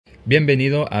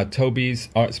Bienvenido a Tobi's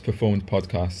Arts Performed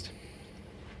Podcast.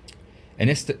 En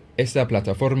esta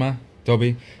plataforma,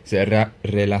 Tobi se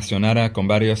relacionará con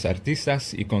varios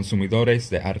artistas y consumidores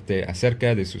de arte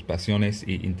acerca de sus pasiones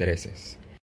y intereses.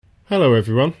 Hello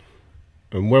everyone,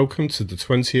 and welcome to the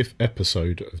 20th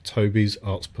episode of Tobi's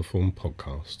Arts Performed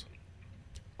Podcast.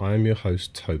 I am your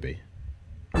host, Tobi.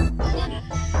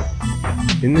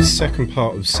 In this second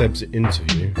part of Seb's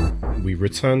interview, we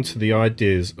return to the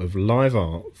ideas of live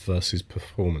art versus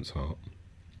performance art.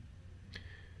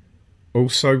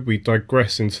 Also, we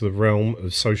digress into the realm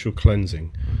of social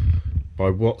cleansing by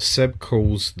what Seb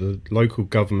calls the local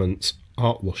government's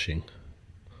art washing,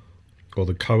 or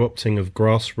the co-opting of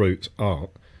grassroots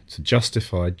art to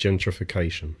justify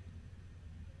gentrification.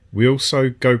 We also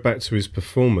go back to his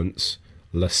performance,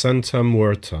 La Santa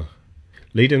Muerte,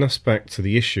 leading us back to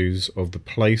the issues of the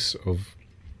place of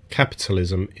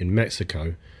capitalism in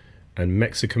Mexico and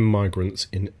Mexican migrants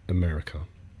in America.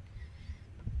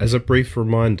 As a brief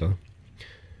reminder,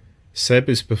 Seb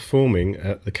is performing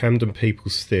at the Camden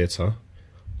People's Theatre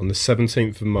on the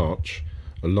 17th of March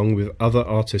along with other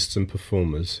artists and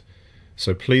performers,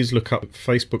 so please look up the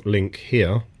Facebook link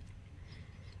here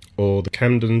or the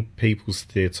Camden People's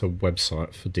Theatre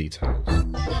website for details.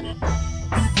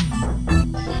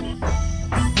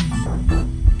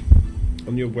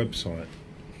 On your website,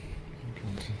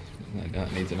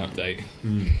 That needs an update.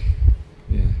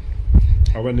 Yeah.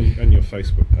 I went on your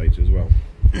Facebook page as well.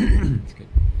 That's good.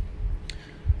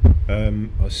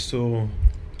 I saw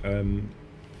there's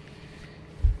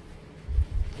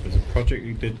a project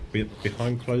you did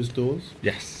behind closed doors.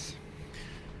 Yes.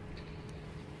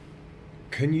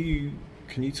 Can you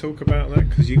talk about that?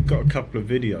 Because you've got a couple of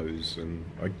videos, and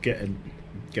I get an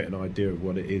idea of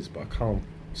what it is, but I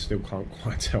still can't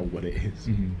quite tell what it is.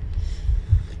 Mm-hmm.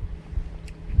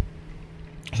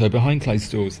 So behind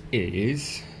closed doors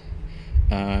is,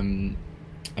 I know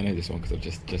this one because I've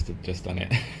just done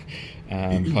it.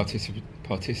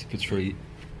 Participatory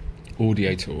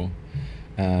audio tour.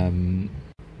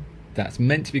 That's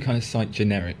meant to be kind of site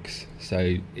generics.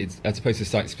 So it's as opposed to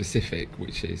site specific,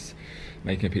 which is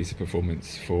making a piece of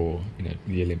performance for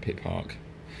the Olympic Park.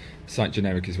 Site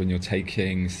generic is when you're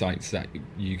taking sites that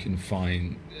you can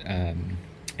find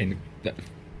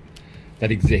that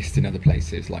exist in other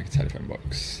places, like a telephone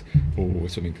box or a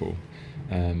swimming pool.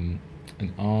 And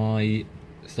I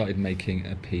started making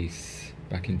a piece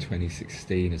back in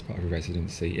 2016 as part of a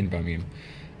residency in Birmingham,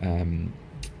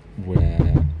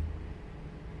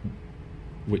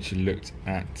 which looked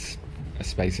at a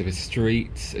space of a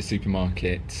street, a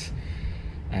supermarket,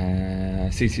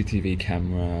 CCTV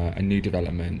camera, a new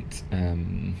development,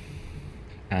 and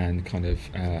kind of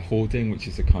hoarding, which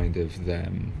is a kind of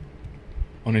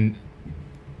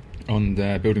on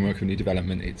the building work of new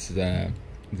development. It's the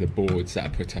boards that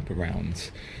are put up around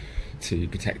to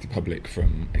protect the public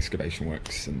from excavation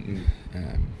works and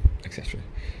etc.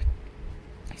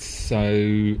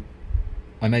 So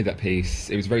I made that piece.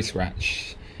 It was very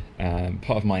scratch. Part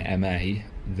of my MA,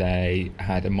 they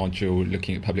had a module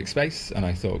looking at public space, and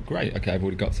I thought, great, okay, I've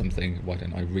already got something, why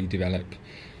don't I redevelop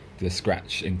the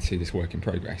scratch into this work in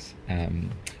progress?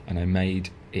 And I made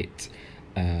it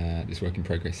this work in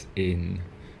progress in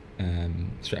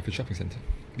Stratford Shopping Centre,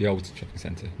 the old shopping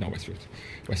centre, not Westfield.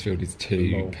 Westfield is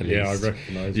too police. Yeah, I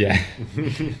recognise. Yeah.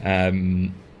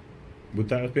 Would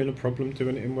that have been a problem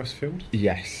doing it in Westfield?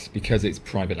 Yes, because it's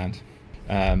private land.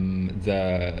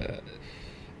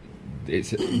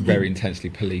 It's very intensely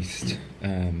policed,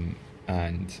 and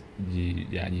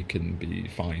you can be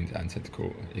fined and sent to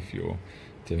court if you're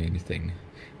doing anything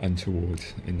untoward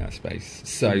in that space.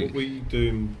 So what were you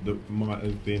doing that might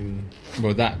have been?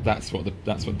 Well, that's what the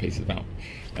piece is about.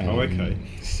 Okay.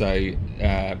 So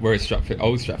whereas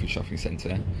old Stratford Shopping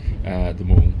Centre, the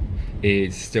mall,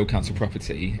 is still council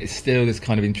property, it's still this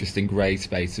kind of interesting grey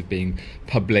space of being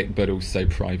public but also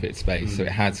private space. So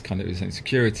it has kind of its own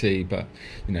security, but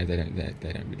they don't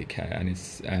really care, and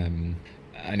it's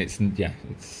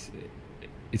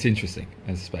interesting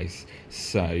as a space.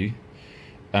 So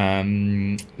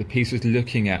the piece was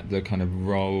looking at the kind of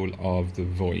role of the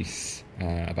voice,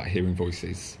 about hearing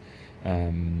voices,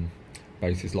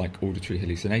 both as like auditory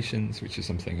hallucinations, which is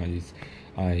something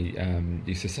I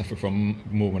used to suffer from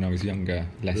more when I was younger,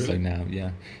 less so now.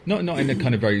 Yeah, not in a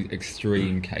kind of very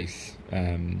extreme case,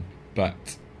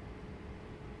 but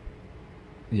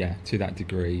yeah, to that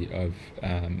degree of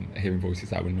hearing voices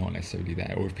that were not necessarily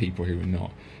there, or of people who were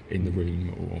not in the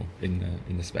room or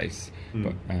in the space.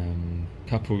 But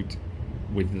coupled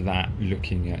with that,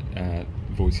 looking at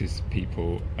voices of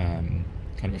people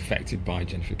kind of affected by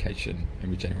gentrification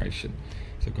and regeneration.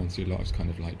 So I've gone through a lot of kind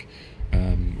of like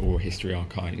or history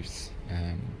archives,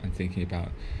 and thinking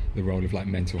about the role of like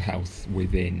mental health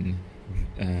within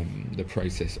the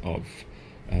process of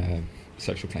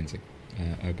social cleansing,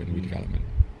 urban redevelopment.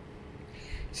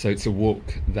 So it's a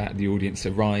walk that the audience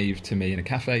arrive to me in a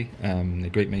cafe, they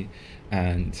greet me,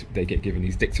 and they get given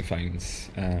these dictaphones,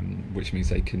 which means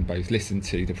they can both listen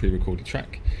to the pre-recorded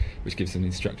track, which gives them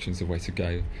instructions of where to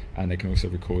go, and they can also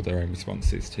record their own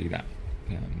responses to that.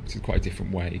 Which is quite a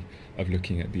different way of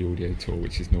looking at the audio tour,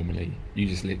 which is normally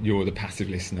you're the passive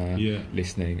listener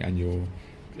listening, and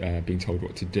you're being told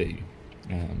what to do.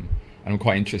 And I'm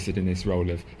quite interested in this role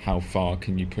of how far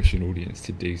can you push an audience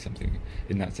to do something,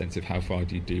 in that sense of how far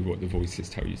do you do what the voices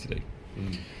tell you to do.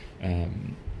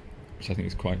 Which I think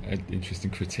is quite an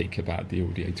interesting critique about the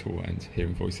audio tour and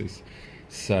hearing voices.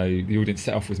 So the audience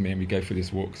set off with me, and we go through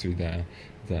this walk through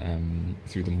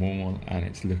through the mall, and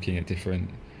it's looking at different.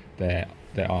 They're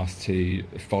asked to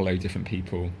follow different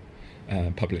people,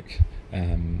 public,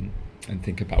 and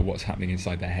think about what's happening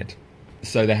inside their head.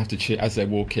 So they have to as they're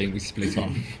walking, we split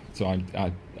off. So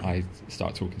I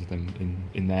start talking to them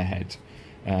in their head,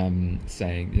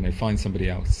 saying, find somebody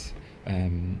else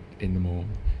in the mall,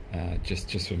 just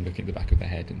from looking at the back of their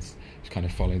head, and just kind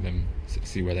of follow them,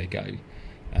 see where they go,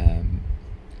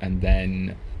 and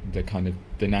then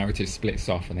the narrative splits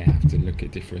off, and they have to look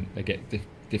at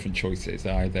different choices. They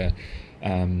either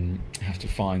have to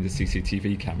find a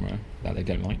CCTV camera that they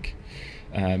don't like,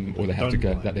 or they have to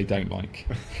go that they don't like,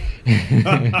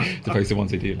 as opposed to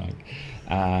ones they do like.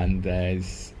 And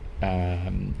there's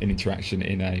an interaction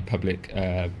in a public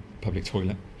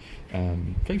toilet.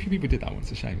 Very few people did that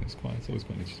once. A shame. It's always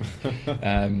quite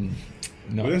interesting.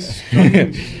 No. Well, it's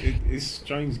strange. It's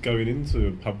strange going into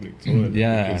a public toilet,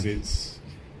 because it's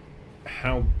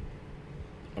how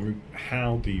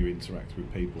do you interact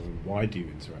with people, and why do you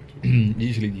interact with people?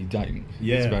 Usually you don't.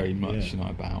 It's very much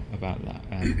not about that.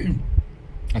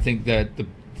 I think that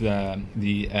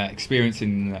the experience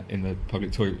in the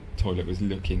public toilet was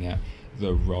looking at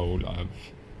the role of,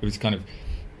 it was kind of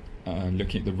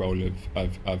looking at the role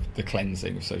of the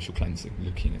cleansing, of social cleansing,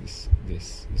 looking at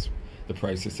this the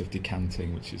process of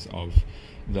decanting, which is of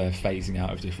the phasing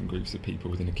out of different groups of people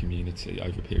within a community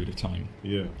over a period of time,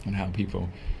 and how people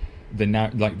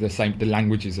the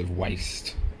languages of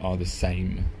waste are the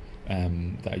same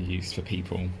that are used for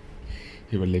people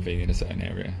who are living in a certain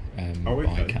area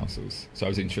by councils. So I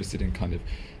was interested in kind of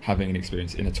having an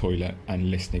experience in a toilet and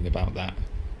listening about that,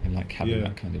 and like having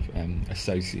that kind of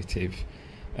associative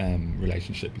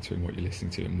relationship between what you're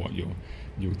listening to and what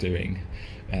you're doing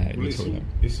in the toilet.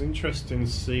 It's interesting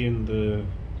seeing the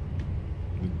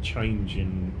change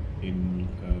in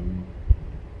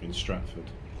Stratford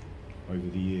over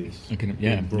the years.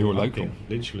 You're local.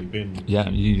 Literally been. Yeah,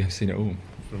 you have seen it all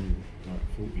from like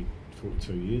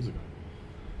 42 years ago.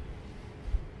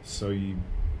 So you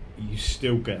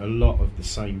still get a lot of the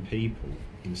same people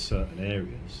in certain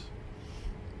areas,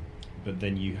 but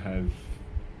then you have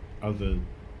other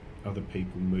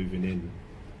people moving in,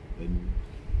 and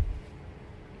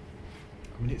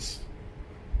I mean it's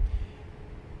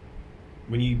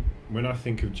when I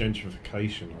think of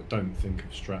gentrification, I don't think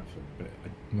of Stratford, but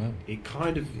it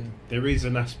kind of there is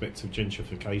an aspect of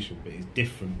gentrification, but it's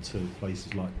different to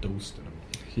places like Dalston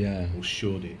or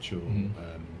Shoreditch or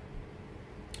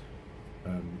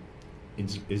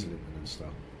Islington and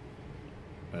stuff.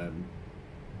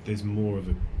 There's more of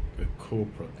a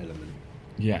corporate element.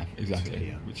 Yeah,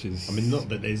 exactly. Which is, I mean, not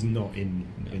that there's not in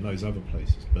those other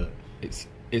places, but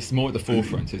it's more at the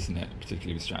forefront, isn't it?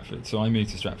 Particularly with Stratford. So I moved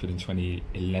to Stratford in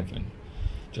 2011,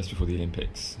 just before the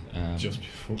Olympics. Just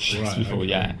before,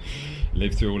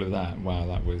 Lived through all of that. Wow,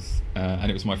 that was,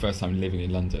 and it was my first time living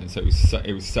in London. So it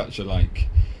was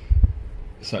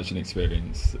such an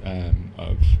experience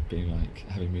of being like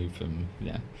having moved from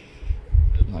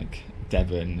like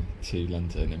Devon to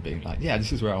London and being like,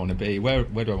 this is where I want to be. Where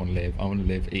do I want to live? I want to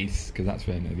live east, because that's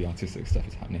where the artistic stuff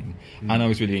is happening. And I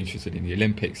was really interested in the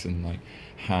Olympics and like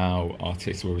how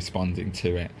artists were responding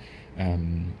to it.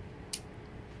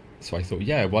 So I thought,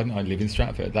 why don't I live in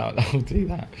Stratford? I'll do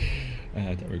that.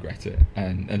 I don't regret it.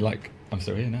 And like I'm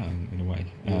still here now in a way.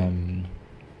 And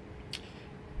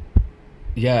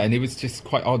it was just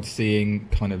quite odd seeing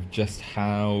kind of just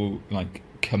how like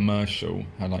commercial,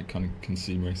 how like kind of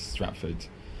consumerist Stratford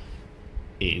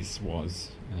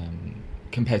was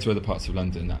compared to other parts of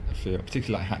London that I feel,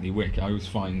 particularly like Hackney Wick. I always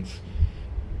find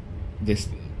this,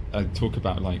 I talk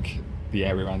about like the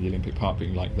area around the Olympic Park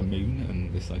being like the moon,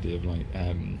 and this idea of like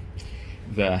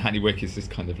the Hackney Wick is this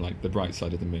kind of like the bright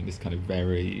side of the moon, this kind of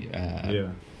very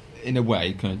in a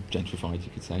way kind of gentrified, you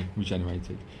could say,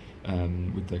 regenerated.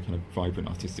 with the kind of vibrant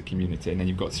artistic community, and then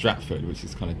you've got Stratford, which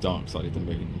is kind of dark side of the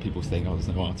moon, and people saying, oh, there's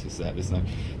no artists there, there's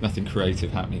nothing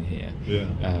creative happening here.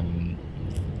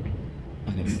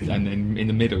 And then in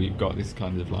the middle you've got this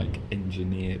kind of like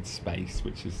engineered space,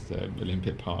 which is the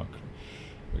Olympic Park,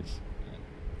 which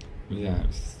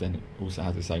then it also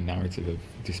has its own narrative of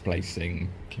displacing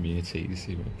communities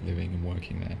who are living and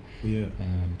working there.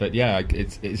 But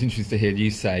it's interesting to hear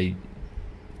you say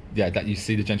that you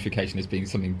see the gentrification as being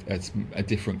something that's a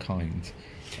different kind.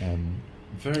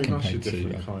 Very much a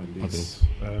different kind. It's,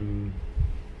 I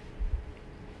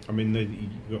mean,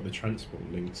 you've got the transport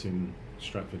links in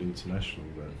Stratford International,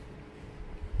 but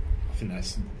I think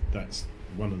that's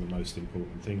one of the most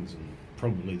important things, and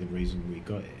probably the reason we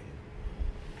got it.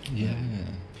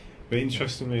 But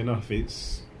interestingly enough,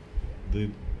 it's the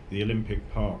Olympic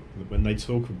Park. When they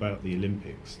talk about the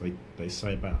Olympics, they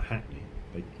say about Hackney.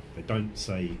 They don't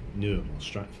say Newham or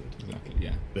Stratford. Exactly.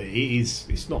 Yeah. But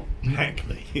it's not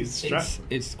Hackney. It's Stratford.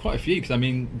 It's quite a few, because I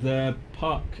mean the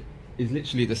park is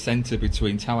literally the centre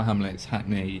between Tower Hamlets,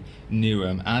 Hackney,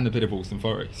 Newham, and a bit of Walston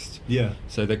Forest. Yeah.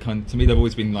 So to me, they've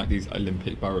always been like these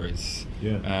Olympic boroughs.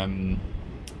 Yeah.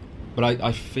 But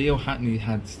I feel Hackney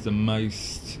gets the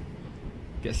most.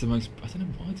 I don't know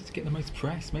why does it get the most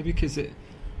press. Maybe because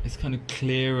it's kind of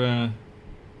clearer.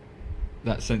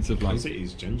 That sense of because it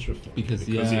is gentrified. Because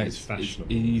it is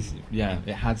fashionable.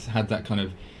 It has had that kind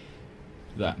of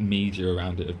that media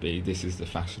around it of this is the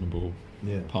fashionable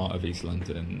part of East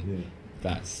London.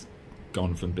 That's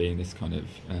gone from being this kind of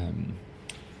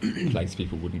place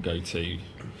people wouldn't go to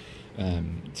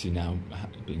now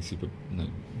being super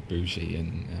bougie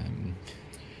and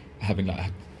having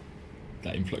that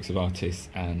influx of artists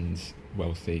and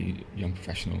wealthy young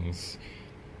professionals.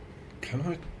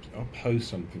 I'll pose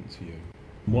something to you.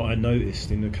 What I noticed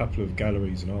in a couple of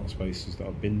galleries and art spaces that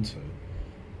I've been to,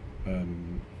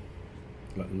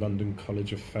 like London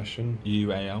College of Fashion,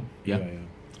 UAL,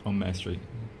 on Mare Street.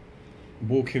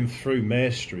 Walking through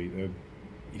Mare Street,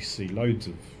 you see loads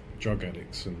of drug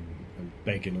addicts and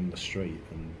begging on the street,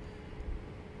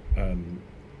 and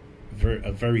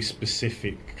a very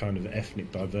specific kind of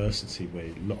ethnic diversity where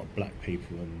a lot of black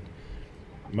people, and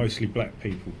mostly black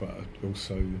people, but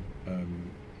also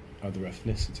other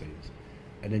ethnicities.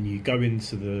 And then you go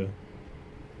into the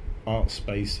art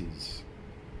spaces,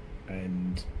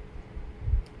 and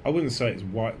I wouldn't say it's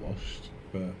whitewashed,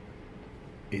 but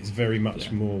it's very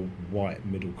much more white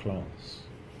middle class.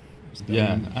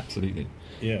 Absolutely.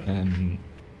 Yeah.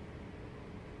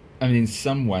 I mean, in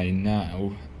some way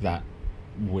now that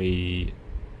I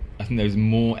think there's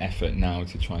more effort now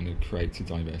to try and create a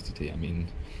diversity. I mean,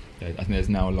 I think there's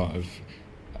now a lot of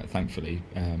thankfully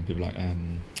people like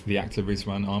the actor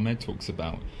Rizwan Ahmed talks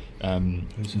about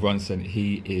Ronson.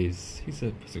 He's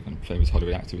a kind of famous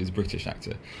Hollywood actor. He's a British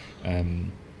actor,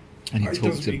 and he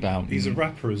talked about. He's a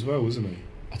rapper as well, isn't he?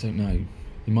 I don't know.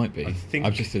 He might be.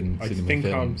 I've just seen him in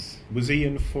films. Was he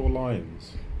in Four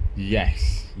Lions?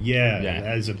 Yes. Yeah.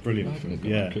 That is a brilliant film.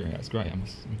 Yeah, that's great. I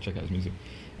must check out his music.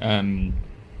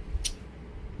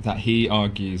 That he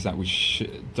argues that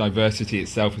diversity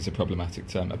itself is a problematic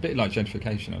term, a bit like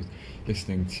gentrification. I was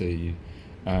listening to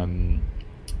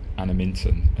Anna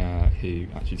Minton, who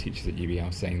actually teaches at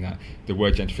UEL, saying that the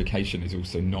word gentrification is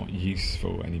also not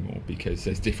useful anymore because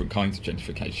there's different kinds of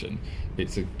gentrification.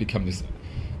 It's become this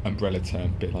umbrella term,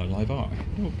 a bit like live art,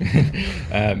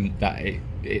 that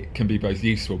it can be both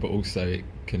useful, but also it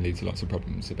can lead to lots of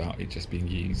problems about it just being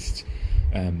used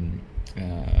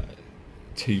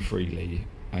too freely,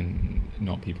 and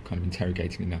not people kind of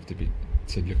interrogating enough to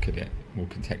look at it more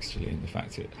contextually, and the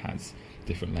fact it has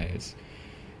different layers.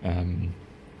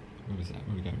 What was that?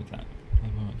 Where are we going with that?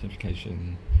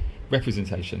 Identification,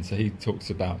 representation. So he talks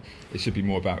about it should be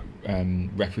more about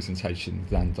representation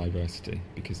than diversity,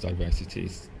 because diversity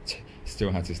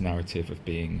still has this narrative of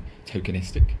being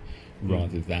tokenistic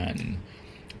rather than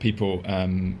people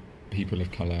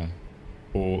of colour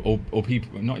or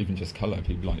people, not even just colour,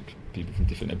 people from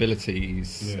different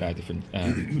abilities, different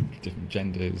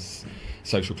genders,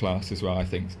 social class as well. I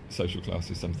think social class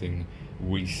is something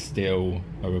we still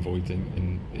are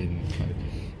avoiding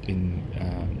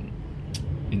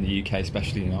in the UK,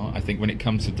 especially in art. I think when it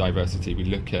comes to diversity, we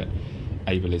look at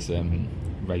ableism,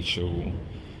 racial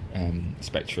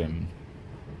spectrum,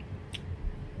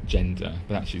 gender,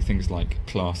 but actually things like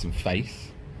class and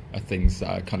faith are things that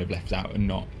are kind of left out and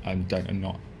not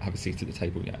have a seat at the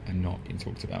table yet and not being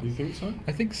talked about. You think so?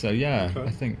 I think so. Yeah. Okay. I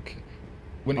think.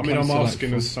 When it comes I'm to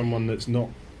asking as someone that's not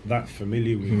that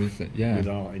familiar with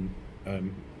art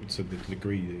to the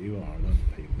degree that you are and other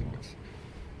people.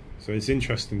 So it's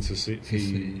interesting to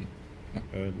see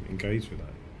engage with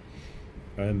that.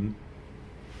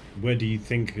 Where do you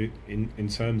think, in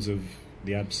terms of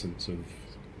the absence of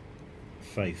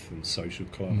faith and social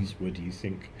class, where do you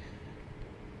think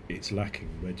it's lacking?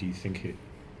 Where do you think it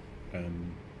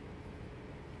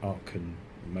art can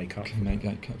make up?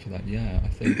 For that? Yeah, I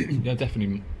think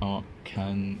definitely art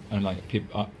can, and like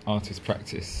artists'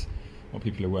 practice, what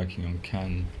people are working on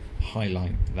can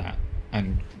highlight that,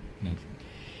 and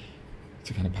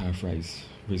to kind of paraphrase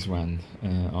Rizwan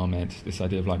Ahmed, this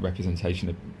idea of like representation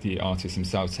of the artists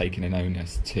themselves taking an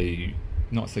onus to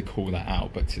not to call that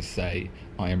out, but to say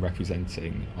I represent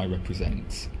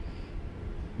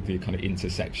the kind of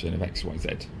intersection of X, Y,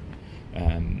 Z,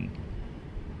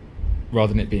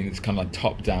 rather than it being this kind of like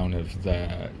top down of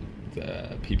the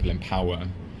people in power,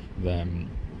 them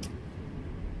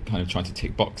kind of trying to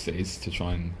tick boxes to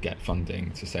try and get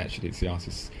funding, to say actually it's the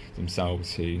artists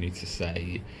themselves who need to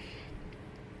say,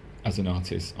 as an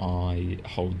artist, I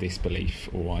hold this belief,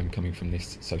 or I'm coming from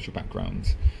this social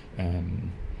background,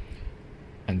 and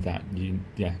that you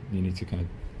need to kind of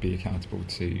be accountable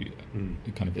to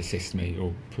kind of assist me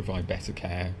or provide better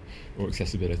care or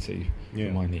accessibility for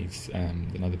my needs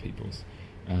than other people's.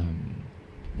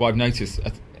 What I've noticed,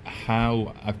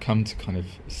 how I've come to kind of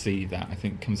see that, I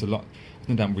think comes a lot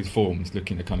down with reforms,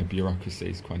 looking at kind of bureaucracy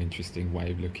is quite an interesting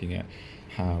way of looking at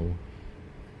how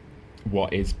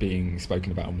what is being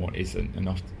spoken about and what isn't. And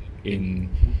often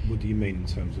what do you mean in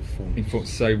terms of forms?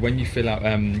 So when you fill out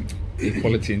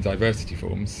equality and diversity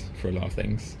forms for a lot of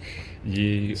things,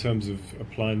 in terms of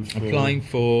applying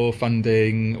for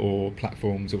funding or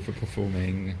platforms or for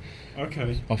performing.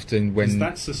 Okay. Often when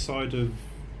that's the side of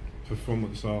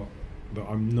performance art that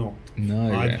I'm not.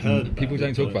 No, I've heard people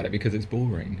don't talk about it because it's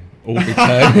boring. Or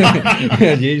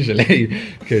because usually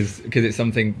because it's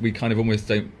something we kind of almost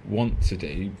don't want to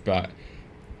do, but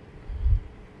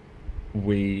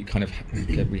we kind of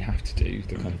we have to do.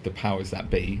 The kind of the powers that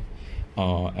be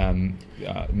are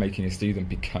making us do them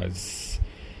because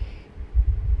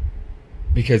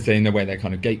they, in a way, they're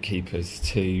kind of gatekeepers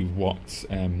to what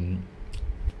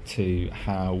to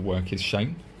how work is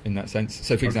shown in that sense.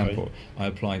 So, for example, I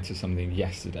applied to something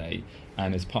yesterday,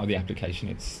 and as part of the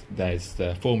application, there's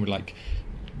the form with like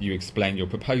you explain your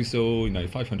proposal,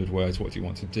 500 words, what do you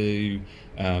want to do,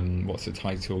 what's the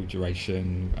title,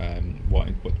 duration,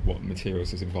 what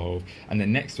materials is involved, and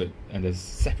then next to it, and there's a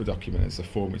separate document, there's a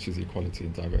form which is the equality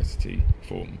and diversity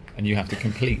form, and you have to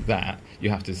complete that, you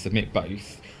have to submit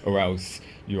both, or else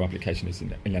your application is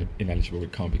ineligible,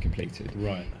 it can't be completed.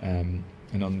 Right. And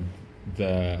on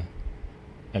the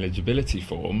eligibility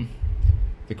form,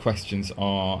 the questions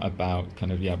are about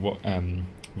kind of what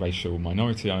racial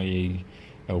minority are you,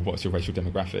 or what's your racial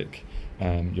demographic,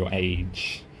 your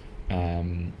age,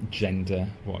 gender,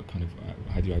 what kind of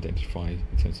how do you identify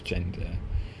in terms of gender,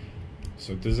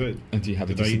 so does it, and do you have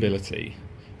a disability?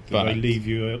 Do they leave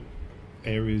you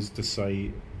areas to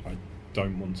say I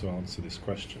don't want to answer this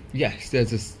question? Yes,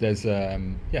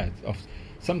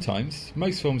 sometimes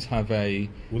most forms have a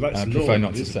that's prefer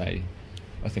not to say.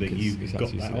 I think that you've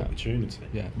got that opportunity.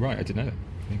 Yeah, right. I didn't know that.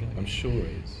 I'm sure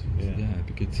it is. Yeah, it'd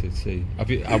be good to see.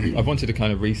 I've wanted to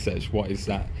kind of research what's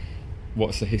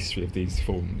the history of these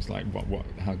forms, like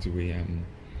how do we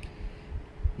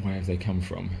where have they come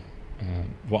from?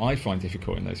 What I find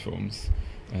difficult in those forms,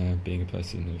 being a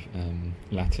person of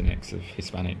Latinx, of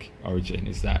Hispanic origin,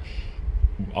 is that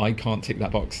I can't tick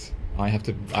that box. I have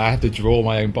to draw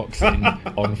my own box in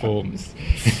on forms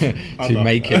to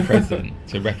make it present,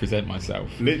 to represent myself.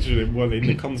 Literally, well, in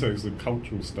the context of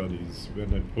cultural studies, when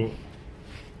they put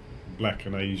black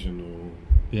and Asian, or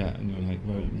and you're like,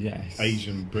 well, yes,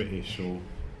 Asian, British, or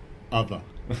other.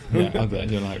 Other, and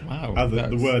you're like, wow. Other.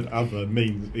 The word "other"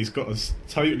 means it's got a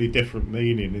totally different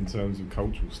meaning in terms of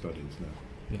cultural studies now.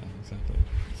 Yeah, exactly.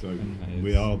 So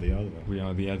we are the other. We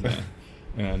are the other.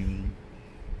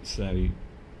 So.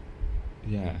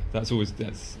 Yeah, that's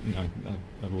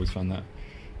I've always found that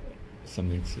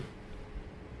something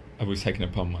I've always taken it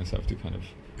upon myself to kind of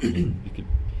you could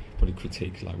probably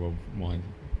critique like, well,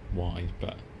 why,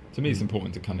 but to me it's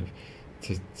important to kind of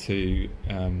to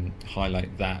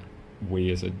highlight that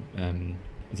we as a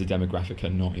demographic are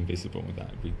not invisible,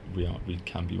 that we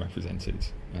can be represented,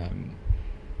 and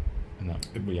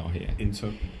that we are here.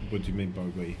 What do you mean by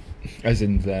we? As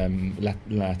in the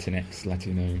Latinx,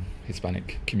 Latino,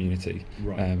 Hispanic community.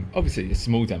 Right. Obviously, a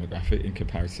small demographic in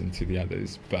comparison to the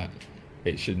others, but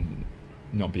it should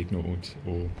not be ignored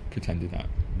or pretended that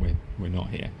we're not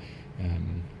here.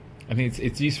 I think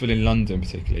it's useful in London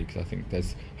particularly because I think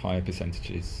there's higher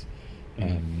percentages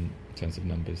in terms of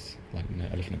numbers, like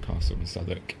Elephant and Castle and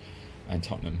Southwark and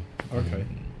Tottenham. Okay.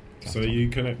 So are you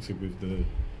connected with the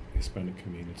Hispanic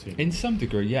community? In some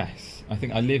degree, yes. I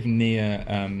think I live near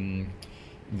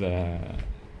the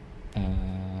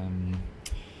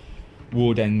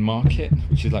Ward End Market,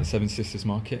 which is like Seven Sisters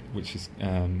Market, which has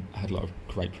had a lot of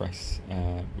great press,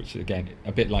 which is, again,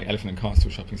 a bit like Elephant and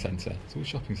Castle Shopping Centre. It's all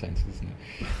shopping centres, isn't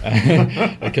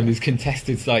it? Like these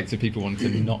contested sites of people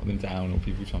wanting to knock them down, or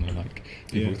people trying to, like,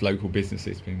 people's local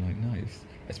businesses being like, nice,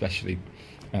 especially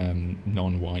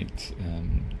non-white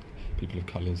people of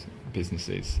colours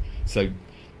businesses. So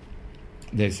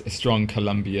there's a strong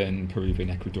Colombian, Peruvian,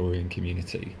 Ecuadorian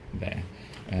community there.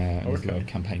 There's a lot of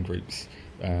campaign groups,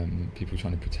 people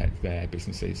trying to protect their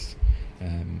businesses,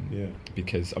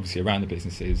 because obviously around the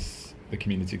businesses the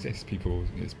community exists.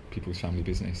 It's people's family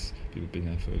business. People have been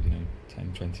there for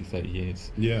 10, 20, 30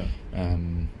 years.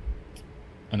 And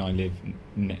I live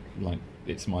like,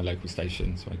 it's my local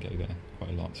station, so I go there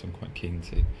quite a lot, so I'm quite keen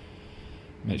to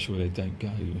make sure they don't go.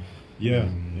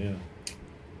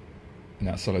 And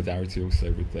that solidarity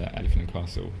also with the Elephant and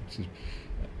Castle, which is,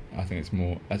 I think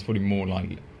that's probably more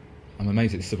like, I'm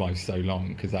amazed it survived so long,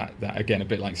 because that again, a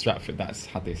bit like Stratford, that's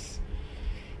had this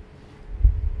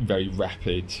very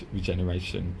rapid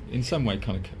regeneration, in some way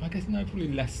kind of, I guess, no,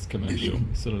 probably less commercial.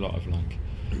 It's still a lot of like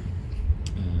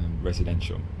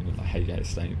residential, like Haygate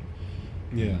Estate.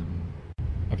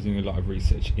 I've been doing a lot of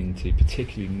research into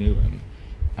particularly Newham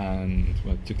and,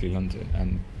 well, particularly London,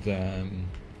 and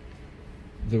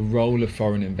the role of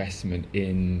foreign investment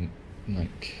in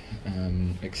like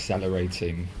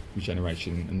accelerating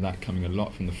regeneration, and that coming a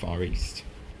lot from the Far East,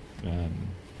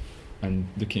 and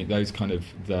looking at those kind of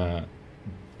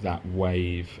that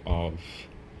wave of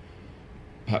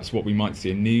perhaps what we might see,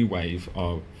 a new wave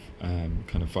of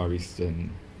kind of Far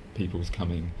Eastern peoples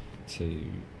coming to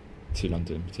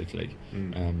London particularly,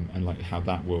 and like how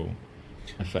that will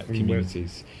affect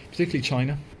communities, particularly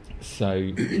China. So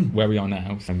where we are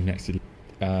now, next to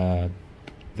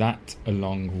that,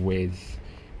 along with,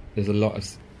 there's a lot of,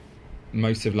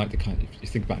 most of like the kind of, if you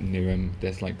think about Newham,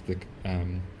 there's like the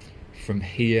from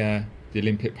here, the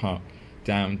Olympic Park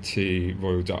down to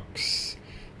Royal Docks,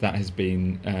 that has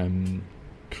been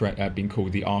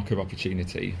called the Arc of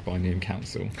Opportunity by Newham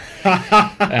Council.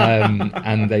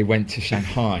 And they went to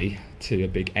Shanghai to a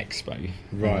big expo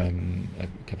a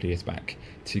couple of years back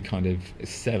to kind of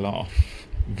sell off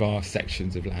vast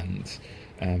sections of land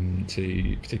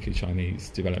to particularly Chinese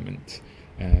development,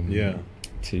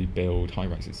 to build high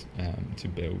rises, to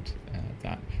build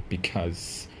that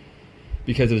because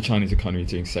of the Chinese economy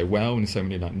doing so well, and so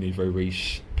many like nouveau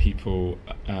riche people,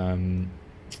 and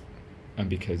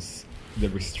because the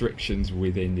restrictions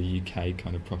within the UK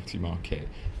kind of property market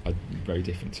are very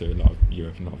different to a lot of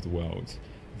Europe and a lot of the world,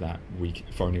 that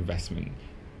foreign investment,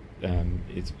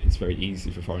 it's very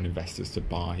easy for foreign investors to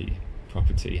buy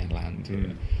property and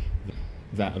land.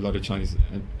 That a lot of Chinese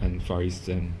and Far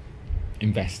Eastern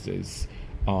investors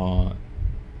are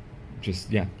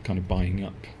just kind of buying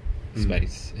up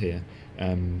space here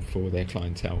for their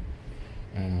clientele,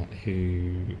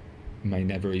 who may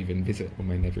never even visit or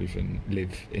may never even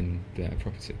live in their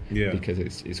property, because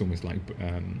it's almost like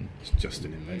it's just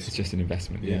an investment. It's just an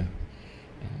investment.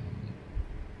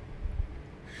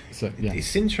 So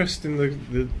it's interesting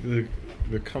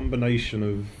the combination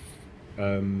of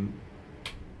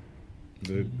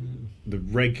the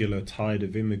regular tide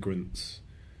of immigrants.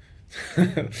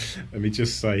 Let me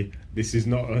just say, this is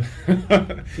not a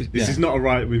is not a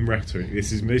right-wing rhetoric.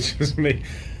 This is just me.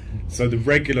 So the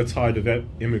regular tide of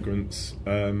immigrants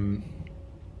that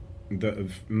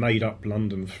have made up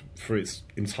London for its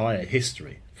entire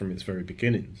history, from its very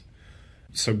beginnings.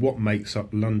 So what makes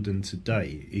up London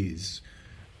today is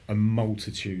a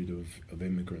multitude of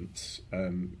immigrants,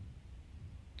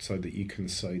 so that you can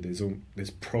say there's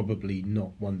probably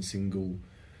not one single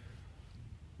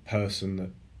person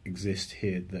that exists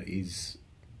here that is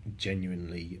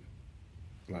genuinely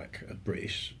like a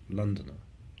British Londoner.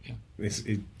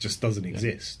 It just doesn't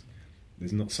exist.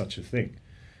 There's not such a thing.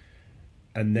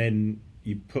 And then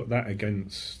you put that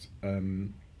against the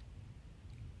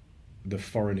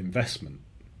foreign investment.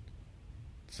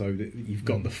 So that you've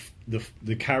got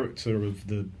the character of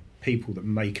the people that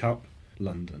make up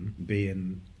London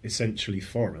being essentially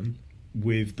foreign,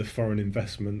 with the foreign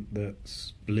investment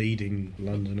that's bleeding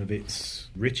London of its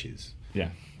riches.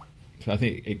 So I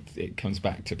think it comes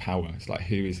back to power. It's like,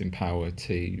 who is in power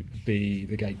to be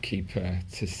the gatekeeper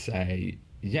to say,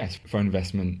 yes, foreign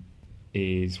investment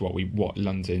is what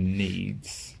London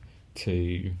needs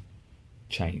to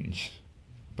change,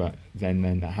 but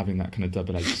then having that kind of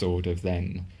double-edged sword of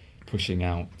then pushing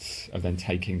out, of then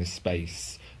taking the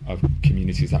space of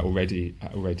communities that are already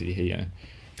here,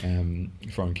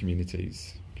 foreign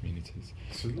communities communities.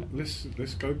 So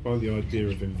let's go by the idea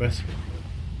of investment.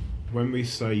 When we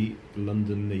say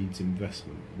London needs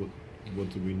investment, what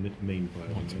do we mean by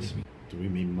investment? Do we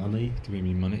mean money? Do we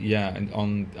mean money? Yeah,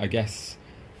 and I guess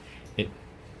it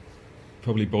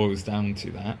probably boils down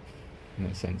to that in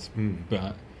that sense.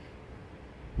 But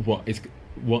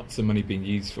what's the money being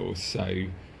used for? So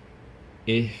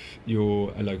if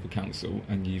you're a local council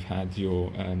and you've had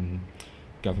your annual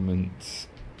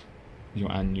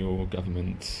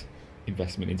government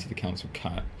investment into the council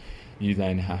cut, you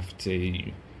then have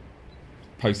to,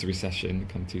 post the recession,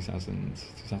 kind of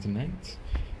 2008,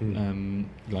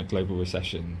 like global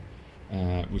recession,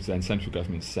 was then central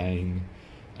government saying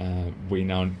we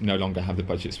now no longer have the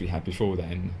budgets we had before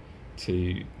then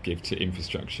to give to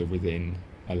infrastructure within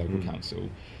a local council.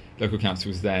 Local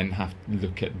councils then have to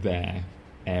look at their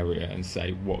area and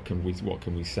say, what can we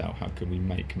sell? How can we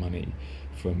make money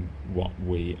from what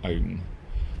we own?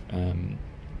 And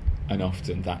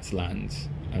often that's land,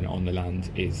 and on the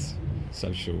land is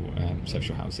social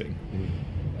housing.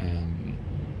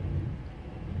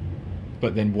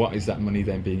 But then, what is that money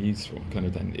then being used for? Kind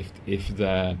of then, if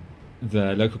the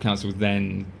local council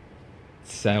then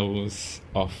sells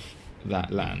off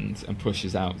that land and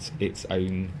pushes out its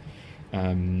own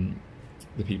the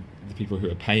people who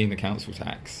are paying the council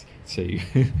tax to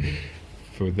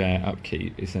for their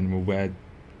upkeep, is then, well,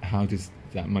 how does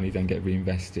that money then get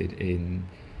reinvested in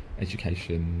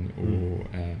education or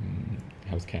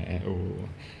healthcare or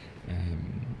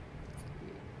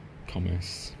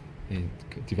commerce, in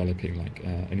developing like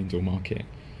an indoor market?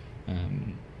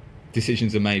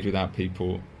 Decisions are made without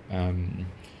people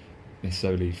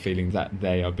necessarily feeling that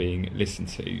they are being listened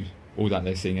to, or that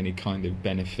they're seeing any kind of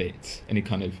benefit, any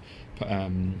kind of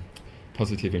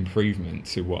positive improvement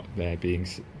to what they're being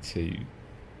to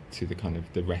the kind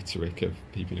of the rhetoric of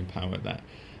people in power that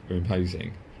are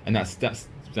imposing. And that's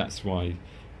why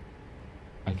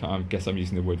I guess I'm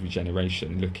using the word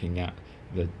regeneration, looking at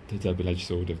the double-edged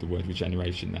sword of the word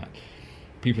regeneration, that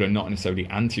people are not necessarily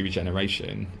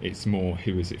anti-regeneration, it's more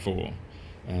who is it for,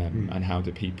 and how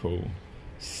do people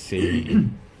see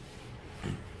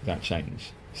that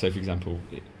change. So for example,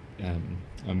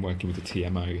 I'm working with the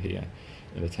TMO here,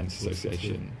 the Tenants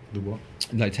Association. The what?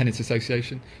 No, Tenants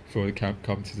Association for the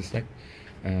Carpenter's Estate.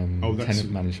 Tenant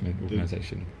management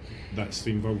organisation. That's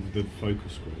involved with the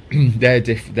focus group.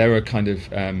 They're a kind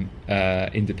of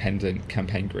independent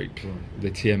campaign group. Right.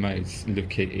 The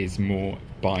TMO is more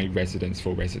by residents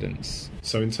for residents.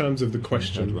 So in terms of the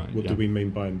question, what do we mean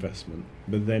by investment?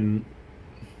 But then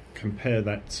compare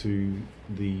that to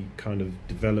the kind of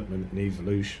development and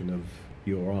evolution of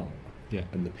your art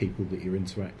and the people that you're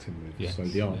interacting with. Yes. So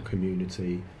the art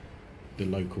community, the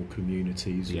local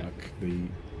communities, like the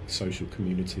social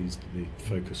communities, the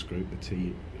focus group,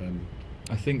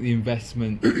 I think the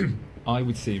investment, I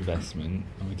would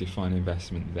define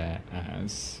investment there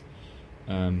as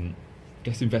I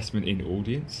guess investment in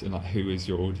audience, and like who is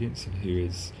your audience and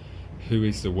who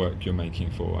is the work you're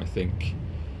making for. I think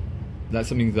that's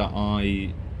something that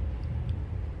I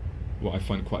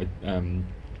find quite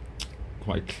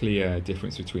a clear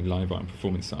difference between live art and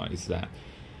performance art is that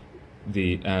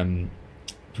the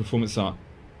performance art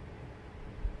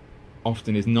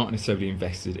often is not necessarily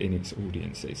invested in its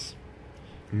audiences.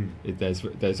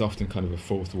 There's often kind of a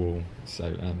fourth wall.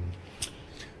 So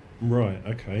right,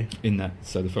 okay. In that,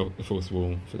 so the fourth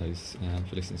wall, for those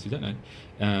for listeners who don't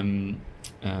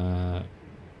know,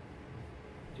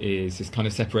 is this kind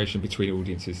of separation between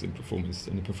audiences and performers,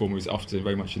 and the performer is often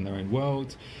very much in their own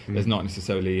world. There's not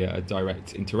necessarily a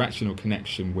direct interaction or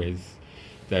connection with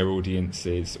their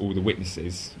audiences or the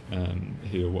witnesses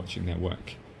who are watching their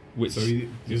work. So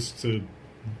just to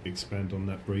expand on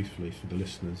that briefly for the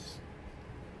listeners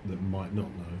that might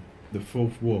not know, the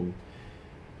fourth wall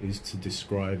is to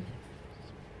describe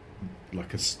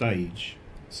like a stage.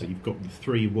 So you've got the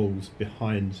three walls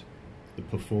behind the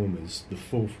performers. The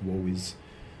fourth wall is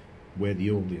where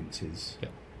the audience is. Yeah.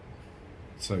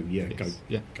 So go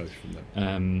from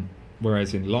that.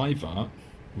 Whereas in live art,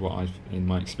 in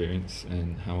my experience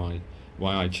and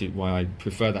why I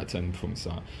prefer that term performance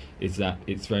art is that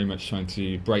it's very much trying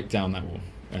to break down that wall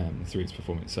through its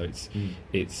performance. So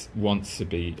it wants to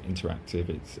be interactive,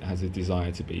 it has a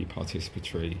desire to be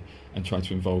participatory and try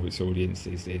to involve its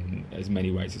audiences in as many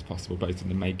ways as possible, both in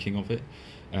the making of it,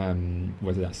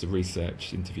 whether that's the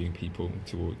research, interviewing people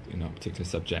toward a particular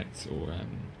subject, or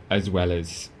as well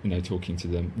as talking to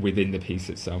them within the piece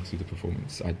itself through the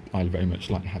performance. I very much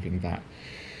like having that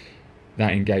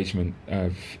engagement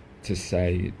of, to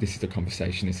say, this is the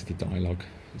conversation, this is the dialogue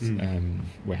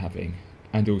we're having,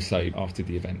 and also after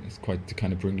the event, it's quite to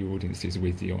kind of bring your audiences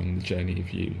with you on the journey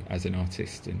of you as an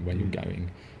artist and where you're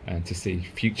going, and to see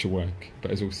future work,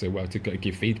 but as also well to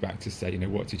give feedback to say,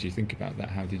 what did you think about that?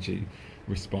 How did you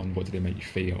respond? What did it make you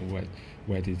feel?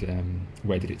 Where did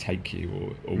it take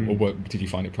you? Or what did you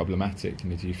find it problematic?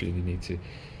 Do you feel you need to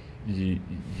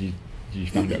you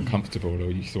found it uncomfortable,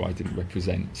 or you thought I didn't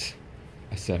represent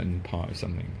a certain part of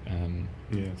something?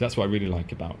 So that's what I really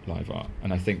like about live art,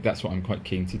 and I think that's what I'm quite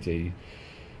keen to do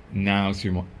now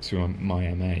through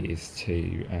my MA, is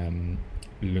to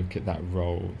look at that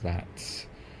role, that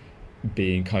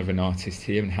being kind of an artist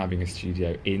here and having a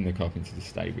studio in the Carpenter's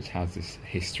estate, which has this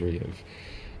history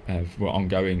of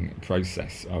ongoing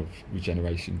process of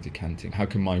regeneration, decanting. How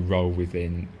can my role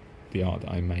within the art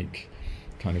that I make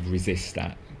kind of resist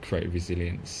that, create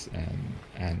resilience,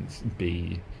 and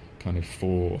be kind of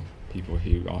for people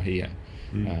who are here,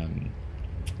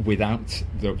 without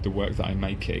the work that I'm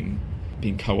making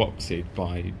being co-opted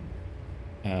by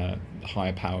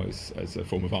higher powers as a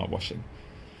form of art washing.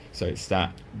 So it's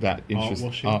that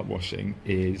interest. Art washing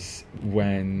is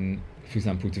when, for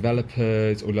example,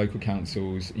 developers or local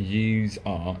councils use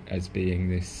art as being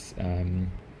this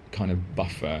kind of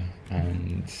buffer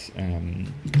and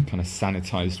kind of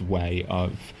sanitized way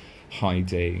of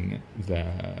hiding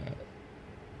the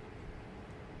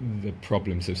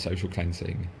problems of social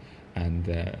cleansing and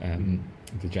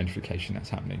the gentrification that's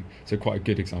happening. So quite a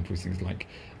good example is things like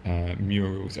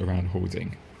murals around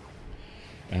hoarding.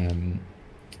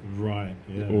 Right.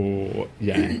 Yeah. Or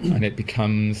and it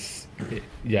becomes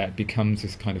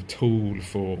this kind of tool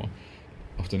for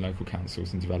often local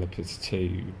councils and developers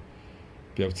to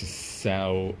be able to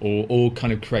sell or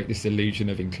kind of create this illusion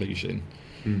of inclusion,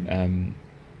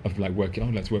 of like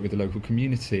working. Let's work with the local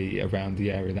community around the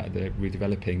area that we're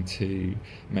developing to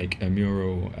make a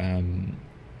mural.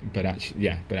 But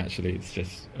actually, it's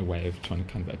just a way of trying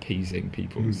to kind of appeasing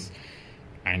people's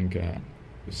anger.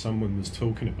 Someone was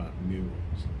talking about murals.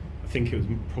 I think it was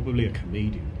probably a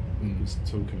comedian who was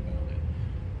talking about it,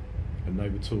 and they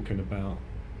were talking about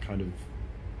kind of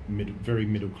very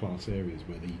middle class areas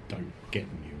where they don't get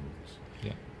murals.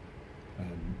 Yeah.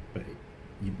 But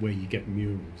where you get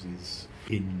murals is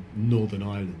in Northern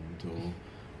Ireland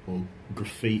or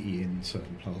graffiti in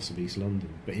certain parts of East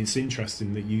London. But it's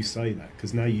interesting that you say that,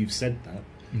 because now you've said that,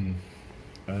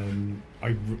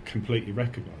 I completely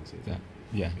recognise it.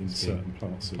 In certain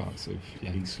parts of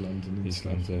East London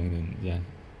and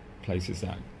places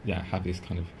that have this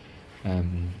kind of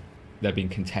they're being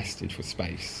contested for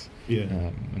space,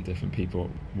 and different people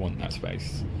want that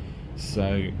space.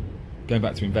 So going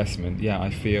back to investment, I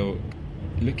feel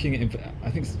looking at, I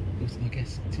guess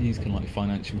to use kind of like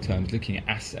financial terms, looking at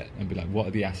asset and be like, what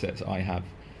are the assets I have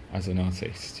as an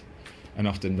artist? And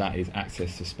often that is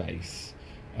access to space.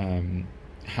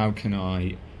 How can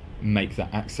I make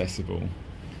that accessible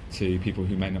to people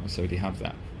who may not necessarily have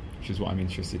that, which is what I'm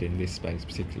interested in this space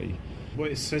particularly. Well,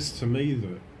 it says to me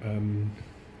that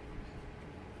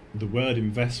the word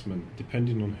investment,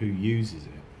 depending on who uses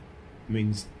it,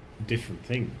 means different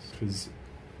things, because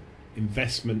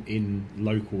investment in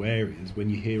local areas, when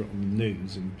you hear it on the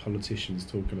news and politicians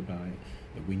talking about it,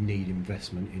 that we need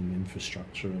investment in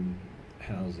infrastructure and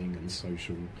housing and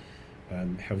social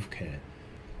healthcare,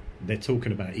 they're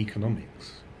talking about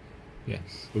economics.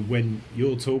 Yes. But when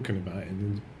you're talking about it,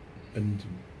 and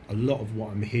a lot of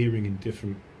what I'm hearing in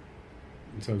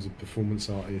terms of performance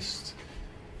artists,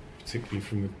 particularly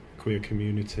from the queer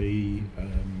community,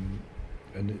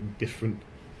 and different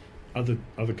other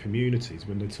communities,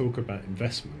 when they talk about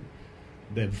investment,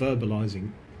 they're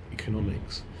verbalising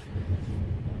economics.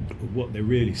 But what they're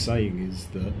really saying is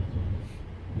that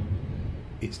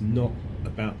it's not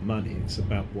about money, it's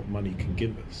about what money can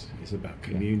give us. It's about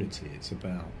community, it's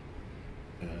about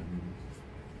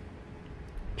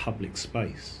public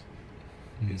space,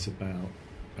 it's about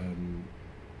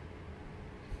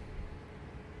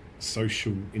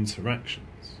social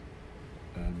interactions,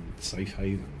 safe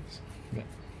havens. Yeah,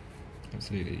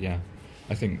 absolutely, yeah.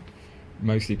 I think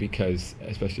mostly because,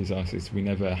 especially as artists, we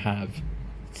never have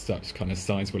such kind of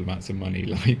sizable amounts of money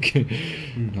like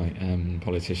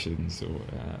politicians or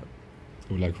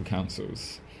local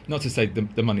councils. Not to say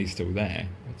the money's still there,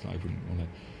 but I wouldn't want to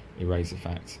erase the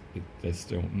fact that there's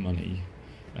still money.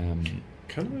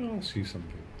 Can I ask you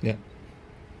something? Yeah.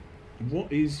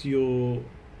 What is your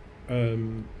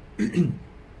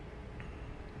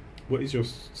what is your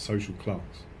social class?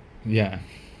 Yeah.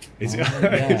 Is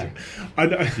yeah.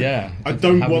 I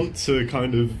don't want to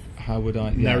kind of how would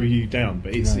I narrow you down,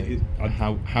 but it's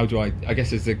how do I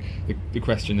guess is the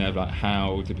question there, like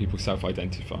how do people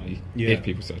self-identify, if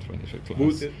people self-identify class?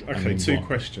 Well, okay, two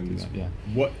questions.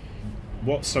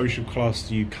 what social class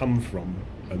do you come from,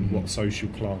 and what social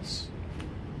class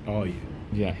are you?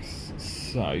 Yes.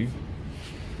 So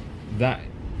that,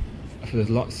 there's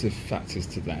lots of factors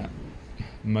to that.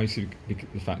 Most of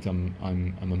the fact I'm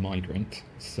a migrant,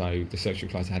 so the social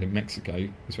class I had in Mexico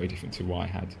was very different to what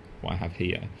I have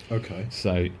here. Okay.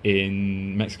 So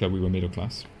in Mexico we were middle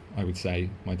class, I would say.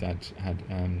 My dad had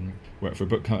worked for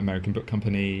American book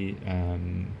company.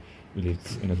 We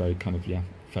lived in a very kind of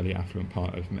fairly affluent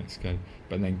part of Mexico.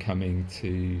 But then coming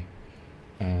to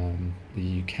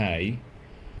the UK,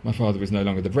 my father was no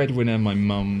longer the breadwinner. My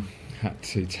mum had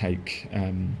to take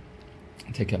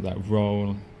up that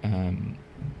role. And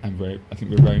I think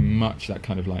we're very much that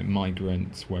kind of like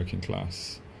migrant working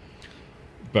class,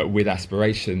 but with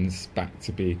aspirations back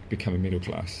to becoming middle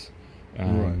class.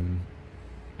 Right.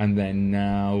 And then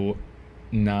now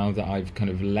that I've kind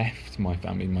of left my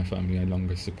family no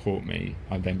longer support me,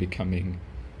 I'm then becoming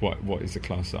what is the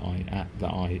class that I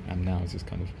am now, as this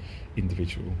kind of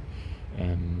individual,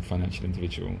 financial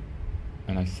individual.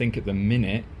 And I think at the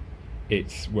minute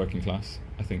it's working class.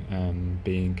 I think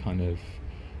being kind of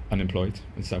unemployed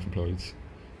and self-employed,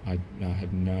 I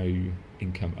have no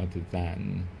income other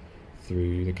than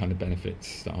through the kind of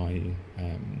benefits that I'm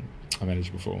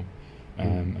eligible for,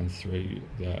 and through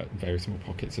the very small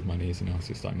pockets of money as an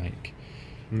artist I make.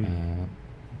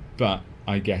 But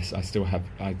I guess I'd still have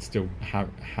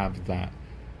that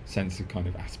sense of kind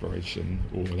of aspiration,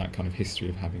 or that kind of history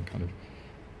of having kind of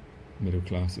middle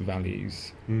class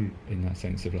values, in that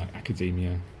sense of like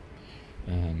academia.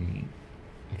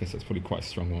 I guess that's probably quite a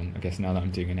strong one. I guess now that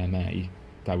I'm doing an MA,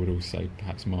 that would also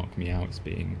perhaps mark me out as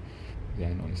being,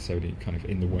 not necessarily kind of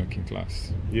in the working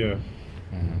class. Yeah.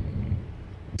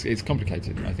 It's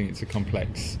complicated. I think it's a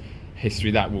complex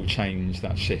history that will change,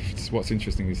 that shifts. What's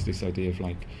interesting is this idea of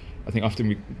like, I think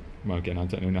often again, I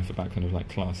don't know enough about kind of like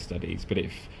class studies, but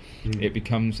it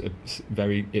becomes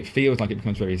it feels like it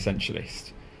becomes very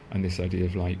essentialist, and this idea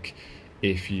of like,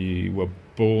 if you were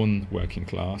born working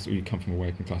class or you come from a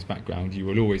working class background, you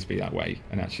will always be that way.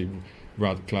 And actually,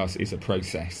 rather, class is a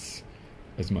process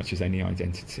as much as any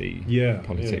identity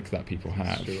politic that people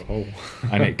have.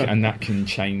 and that can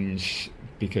change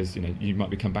because you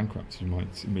might become bankrupt, you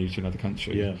might move to another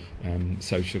country.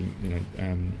 Social,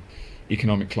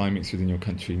 economic climates within your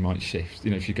country might shift.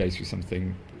 If you go through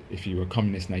something, if you were a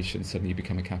communist nation, suddenly you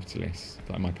become a capitalist.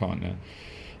 Like my partner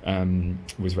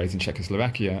was raised in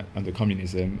Czechoslovakia under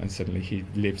communism, and suddenly he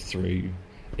lived through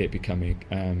it becoming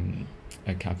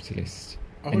a capitalist,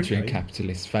 entering a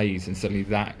capitalist phase, and suddenly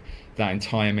that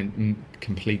entire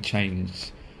complete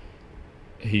change.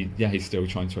 He's still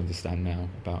trying to understand now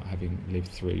about having lived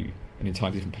through an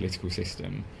entirely different political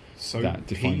system that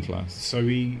defined class. So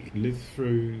he lived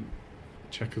through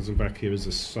Czechoslovakia as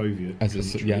a Soviet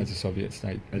country, as a Soviet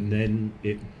state, and then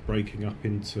it breaking up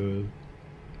into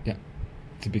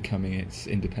to becoming its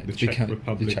independent, the Czech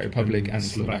Republic and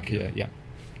Slovakia.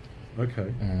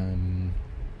 Okay.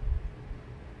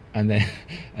 And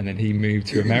then he moved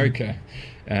to America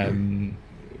when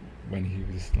he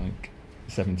was like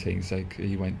 17. So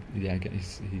he went. He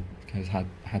has had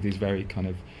these very kind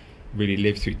of really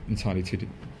lived through entirely two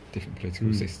different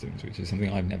political systems, which is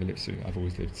something I've never lived through. I've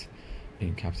always lived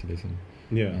in capitalism.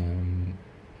 Yeah.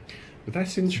 But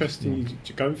that's interesting.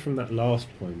 Going from that last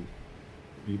point,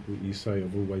 you say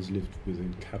I've always lived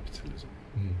within capitalism.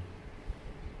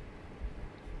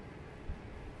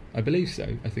 I believe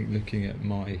so. I think looking at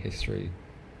my history.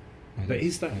 But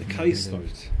is that the case though?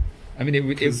 I mean,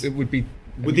 it would be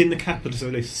within the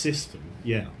capitalist system.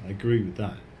 Yeah, I agree with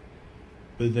that.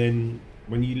 But then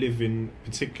when you live in,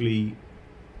 particularly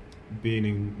being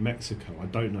in Mexico, I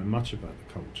don't know much about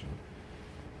the culture,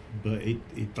 but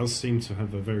it does seem to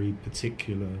have a very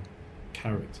particular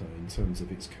character in terms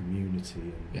of its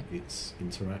community and its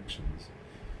interactions,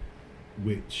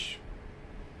 which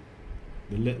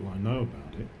the little I know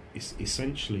about it is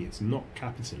essentially it's not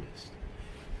capitalist.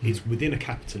 It's within a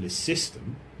capitalist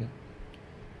system,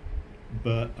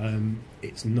 but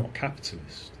it's not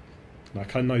capitalist.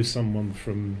 Like I know a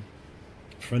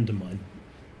friend of mine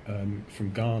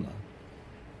from Ghana,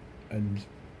 and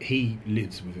he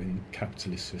lives within a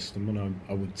capitalist system, and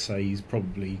I would say he's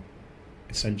probably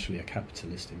essentially a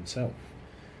capitalist himself.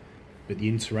 But the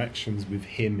interactions with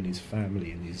him and his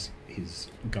family and his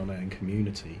Ghanaian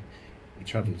community, he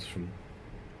travels from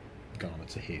Ghana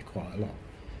to here quite a lot.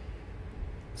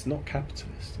 It's not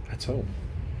capitalist at all.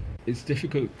 It's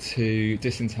difficult to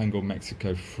disentangle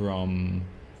Mexico from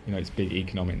its big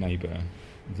economic neighbour,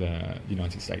 the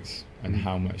United States, and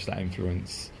how much that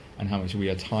influence and how much we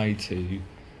are tied to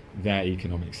their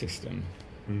economic system.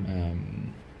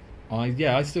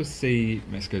 I still see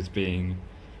Mexico as being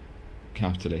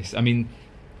capitalist. I mean,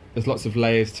 there's lots of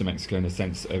layers to Mexico in the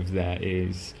sense of there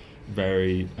is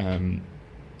very on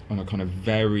a kind of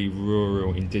very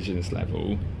rural indigenous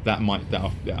level that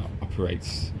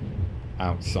operates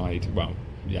outside. Well,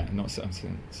 yeah,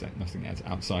 nothing that's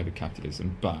outside of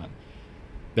capitalism, but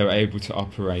they're able to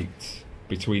operate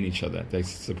between each other. They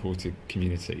supported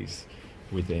communities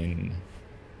within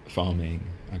farming,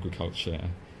 agriculture,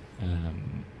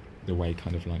 the way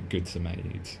kind of like goods are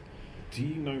made. Do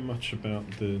you know much about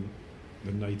the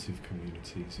native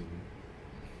communities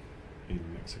in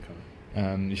Mexico?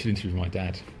 You should interview my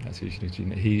dad. That's who you should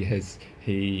interview.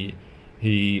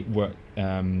 He worked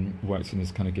and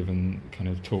has kind of given kind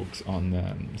of talks on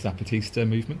Zapatista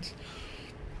movement.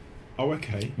 Oh,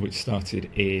 okay. Which started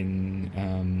in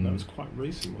that was quite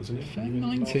recent, wasn't it?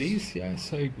 90s, yeah.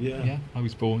 So yeah, I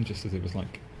was born just as it was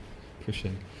like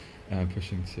pushing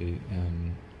to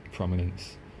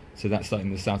prominence. So that started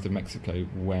in the south of Mexico,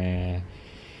 where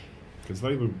because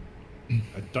they were.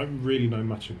 I don't really know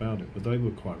much about it, but they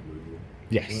were quite rural.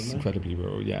 Yes, incredibly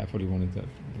rural. Yeah, probably one of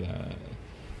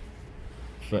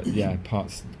the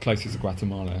parts closest to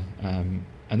Guatemala, and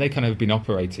they kind of been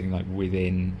operating like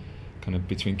within, kind of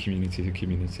between community to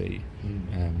community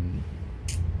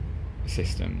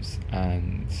systems,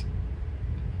 and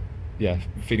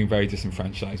feeling very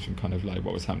disenfranchised from kind of like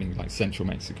what was happening like central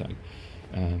Mexico,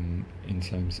 in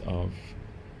terms of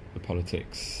the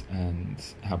politics and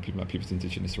how people's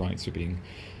indigenous rights were being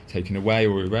taken away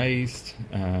or erased,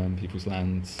 people's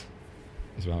lands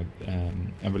as well,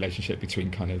 and relationship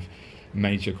between kind of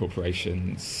major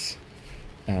corporations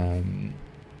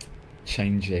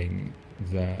changing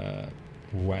the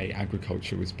way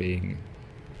agriculture was being,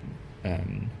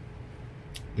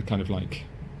 the kind of like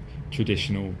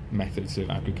traditional methods of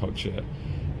agriculture,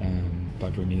 by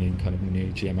bringing in kind of new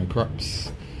GMO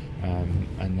crops,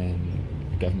 and then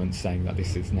government saying that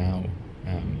this is now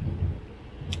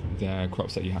the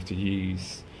crops that you have to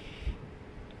use,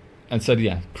 and so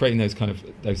creating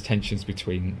those tensions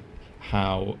between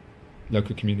how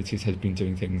local communities had been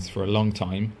doing things for a long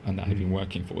time and that had been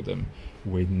working for them,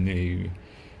 with new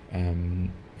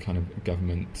kind of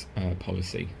government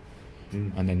policy,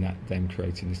 and then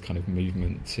creating this kind of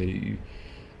movement to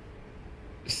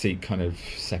seek kind of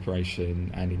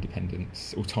separation and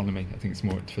independence, autonomy. I think it's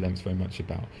more for them. It's very much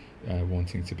about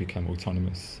wanting to become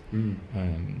autonomous.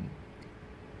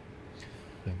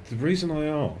 The reason I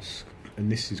ask,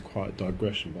 and this is quite a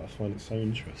digression, but I find it so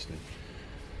interesting.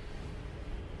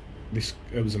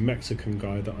 There was a Mexican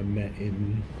guy that I met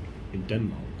in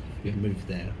Denmark. He moved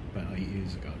there about 8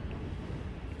 years ago.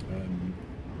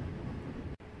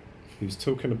 He was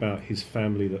talking about his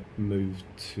family that moved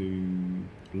to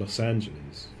Los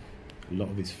Angeles. A lot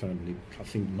of his family, I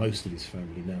think most of his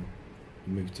family now,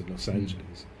 moved to Los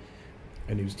Angeles.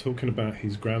 And he was talking about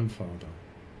his grandfather,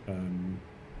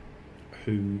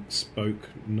 who spoke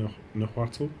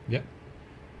Nahuatl. Yeah.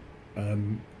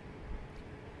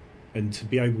 And to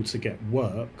be able to get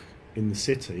work in the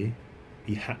city,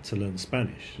 he had to learn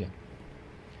Spanish. Yeah.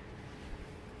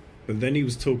 But then he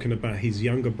was talking about his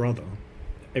younger brother.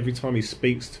 Every time he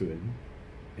speaks to him,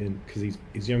 because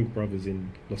his younger brother's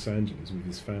in Los Angeles with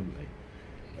his family,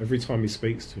 every time he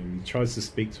speaks to him, he tries to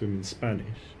speak to him in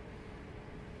Spanish.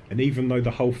 And even though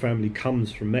the whole family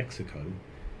comes from Mexico,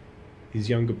 his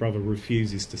younger brother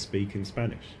refuses to speak in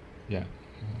Spanish. Yeah.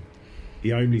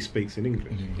 He only speaks in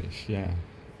English. In English, yeah.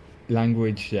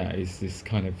 Language, is this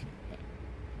kind of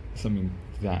something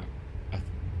that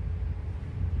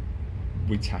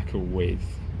we tackle with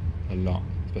a lot,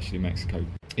 especially in Mexico.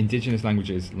 Indigenous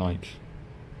languages like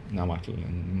Nahuatl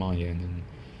and Mayan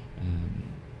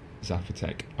and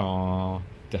Zapotec are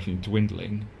definitely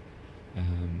dwindling,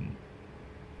 and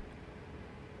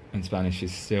Spanish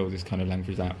is still this kind of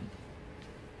language that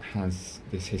has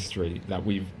this history that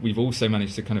we've also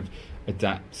managed to kind of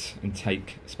adapt and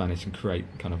take Spanish and create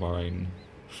kind of our own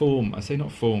form. I say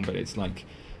not form, but it's like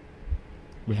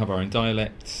we have our own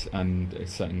dialect and a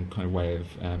certain kind of way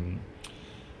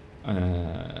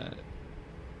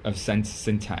of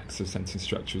syntax, of sentence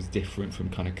structure is different from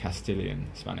kind of Castilian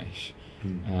Spanish.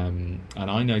 And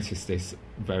I noticed this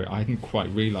I hadn't quite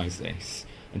realised this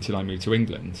until I moved to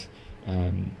England,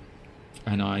 and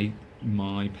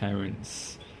my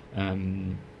parents,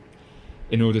 in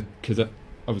order, because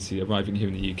obviously arriving here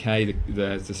in the UK,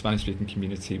 the Spanish-speaking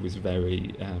community was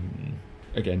very,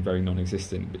 again, very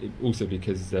non-existent. But also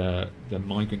because the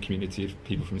migrant community of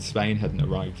people from Spain hadn't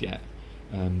arrived yet,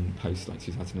 post like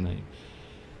 2008.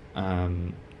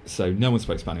 So no one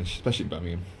spoke Spanish, especially in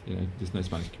Birmingham. There's no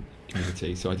Spanish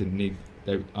community, so I didn't need.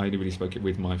 I only really spoke it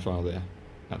with my father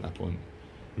at that point.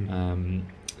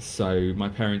 So my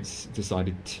parents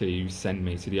decided to send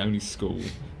me to the only school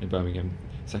in Birmingham,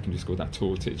 secondary school, that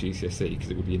taught at GCSE,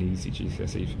 because it would be an easy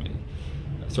GCSE for me.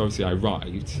 So obviously I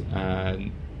arrived,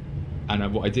 and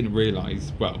what I didn't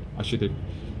realise, well, I should have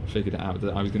figured it out,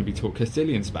 that I was going to be taught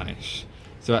Castilian Spanish.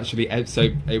 So actually, so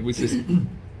it was this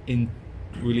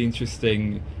really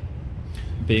interesting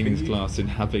being in this class and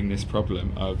having this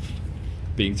problem of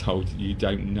being told you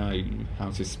don't know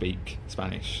how to speak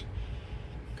Spanish.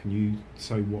 Can you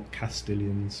say what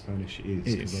Castilian Spanish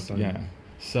is? 'Cause I don't... Yeah.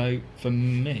 So for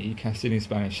me, Castilian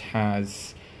Spanish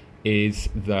is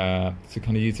the, to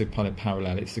kind of use a kind of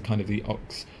parallel, it's the kind of the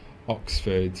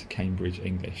Oxford, Cambridge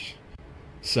English.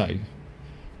 So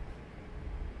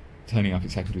turning up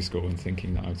at secondary school and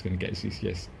thinking that I was going to get easy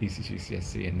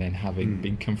GCSE, and then having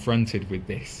been confronted with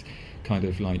this kind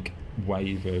of like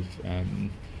wave of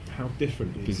how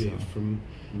different is bizarre. it from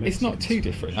Mexican It's not too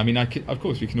different. I mean, of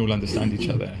course we can all understand each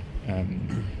other,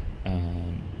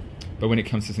 but when it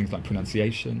comes to things like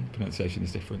pronunciation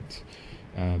is different.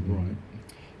 Right.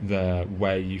 The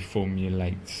way you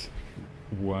formulate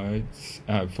words,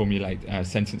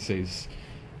 sentences,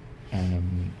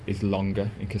 is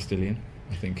longer in Castilian.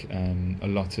 I think a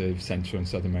lot of Central and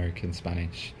South American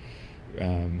Spanish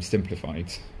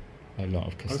simplified a lot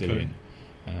of Castilian.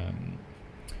 Okay.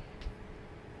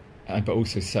 But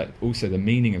also the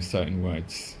meaning of certain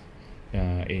words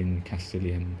in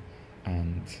Castilian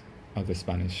and other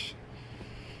Spanish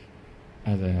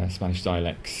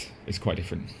dialects is quite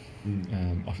different.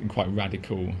 Often quite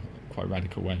radical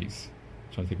ways.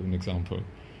 I'm trying to think of an example.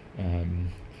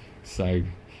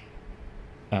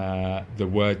 The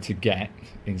word to get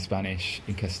in Spanish,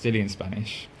 in Castilian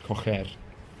Spanish, coger,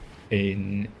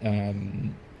 in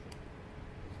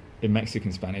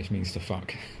Mexican Spanish means to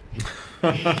fuck.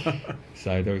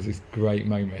 So there was this great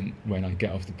moment when I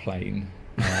get off the plane,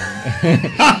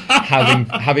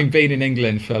 having been in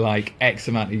England for like X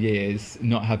amount of years,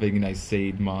 not having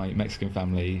seen my Mexican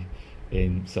family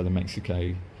in southern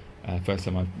Mexico. First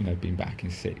time I've been back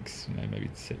in maybe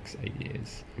 6-8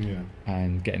 years. Yeah.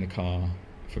 And get in a car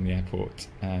from the airport,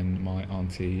 and my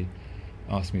auntie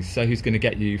asked me, "So who's going to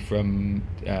get you from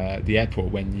the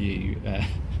airport when you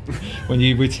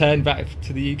return back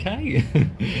to the UK?"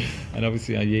 And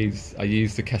obviously I use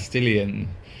the Castilian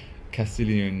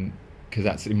because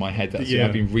that's in my head.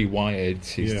 I've been rewired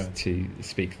to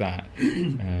speak that.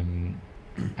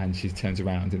 And she turns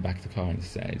around in the back of the car and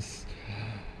says,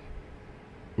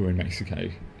 "We're in Mexico.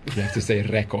 You have to say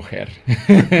recoger."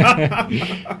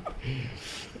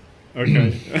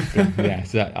 Okay. Yeah,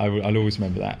 so I'll always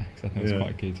remember that, because I think it's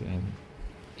quite good.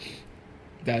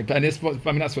 And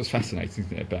that's what's fascinating,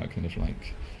 isn't it, about kind of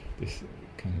like this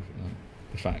kind of like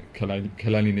the fact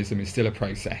colonialism is still a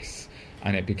process,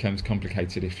 and it becomes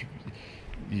complicated if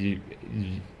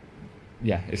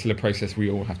it's still a process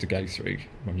we all have to go through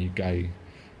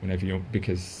whenever you're,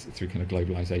 because through kind of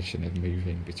globalization of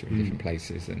moving between different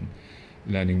places and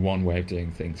learning one way of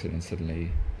doing things, and then suddenly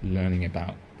learning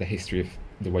about the history of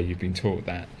the way you've been taught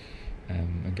that,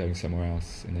 and going somewhere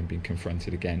else, and then being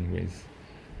confronted again with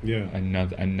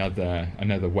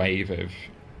another wave of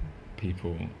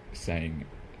people saying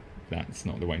that's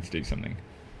not the way to do something,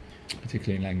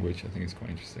 particularly in language. I think it's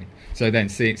quite interesting. So then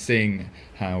seeing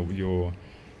how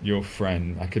your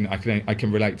friend, I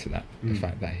can relate to that, the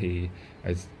fact that he,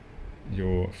 as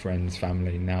your friend's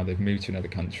family, now they've moved to another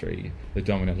country, the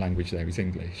dominant language there is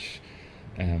English.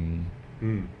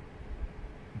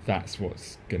 That's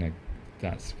what's going to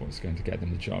get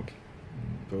them the job.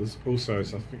 But also, I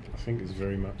think it's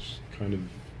very much kind of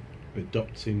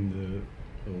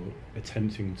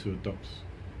attempting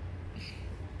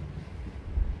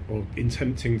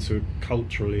to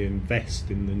culturally invest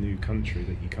in the new country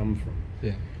that you come from.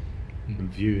 Yeah.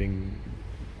 And viewing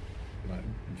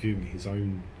his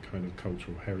own kind of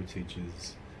cultural heritage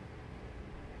as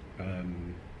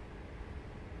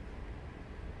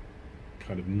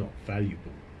kind of not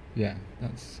valuable. Yeah,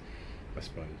 that's, I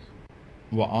suppose.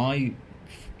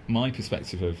 My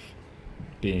perspective of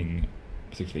being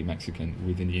particularly Mexican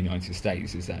within the United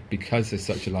States is that because there's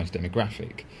such a large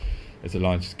demographic, there's a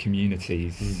large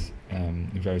communities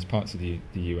in various parts of the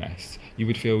US, you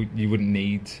would feel you wouldn't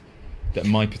need that.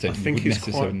 My potential, I think you it's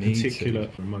necessarily quite need particular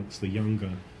to. amongst the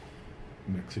younger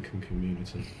Mexican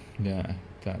community. Yeah,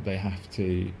 that they're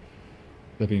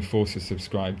being forced to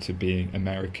subscribe to being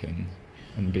American,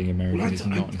 and being American is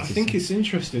not. I think it's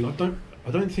interesting. I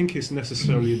don't think it's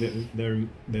necessarily that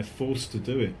they're forced to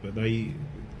do it, but they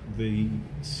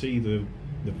see the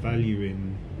value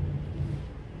in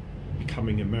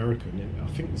becoming American. I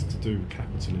think it's to do with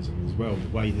capitalism as well. The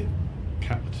way that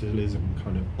capitalism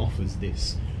kind of offers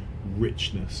this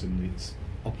richness and its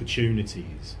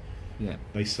opportunities. Yeah.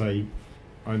 They say,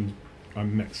 I'm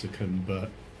Mexican, but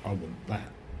I want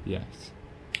that. Yes.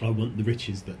 I want the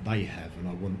riches that they have, and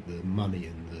I want the money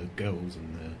and the girls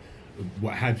and the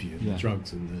what have you, and the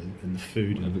drugs and the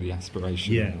food, whatever the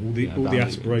aspiration. Yeah, all the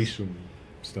aspiration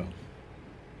stuff.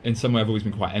 In some way, I've always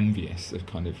been quite envious of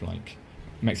kind of like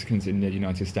Mexicans in the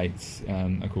United States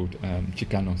are called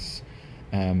Chicanos,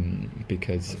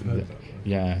 because I've heard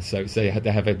that, so they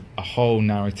have a whole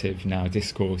narrative now,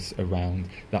 discourse around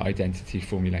that identity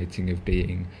formulating of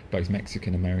being both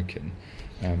Mexican American,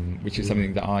 which is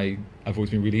something that I've always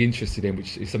been really interested in,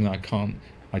 which is something I can't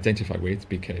identify with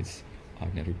because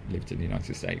I've never lived in the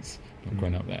United States, not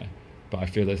grown up there. But I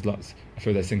feel there's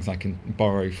things I can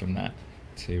borrow from that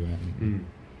to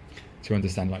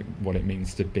understand like what it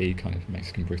means to be kind of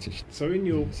Mexican British. So in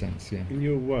your sense, in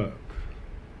your work,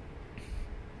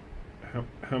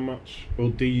 how much, or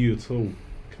do you at all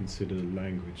consider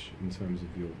language in terms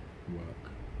of your work?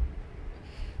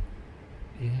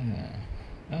 Yeah.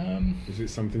 Is it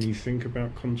something you think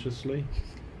about consciously?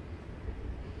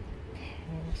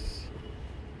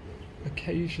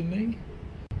 Occasionally.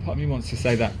 Part of me wants to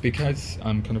say that because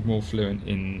I'm kind of more fluent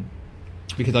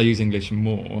because I use English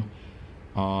more,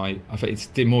 I think it's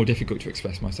more difficult to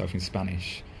express myself in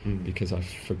Spanish because I've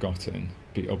forgotten,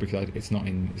 or because I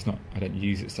don't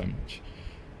use it so much.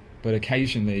 But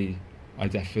occasionally, I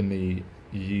definitely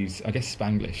use, I guess,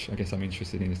 Spanglish. I guess I'm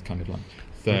interested in this kind of like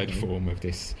third form of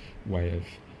this way of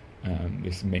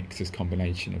this mix, this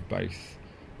combination of both.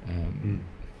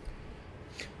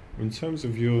 In terms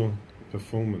of your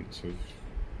performance of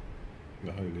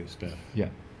The Holiest Death,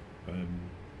 I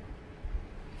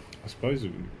suppose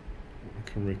we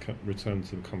can return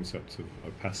to the concept of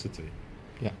opacity.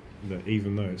 Yeah. That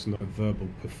even though it's not a verbal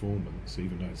performance,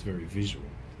 even though it's very visual,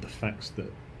 the facts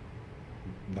that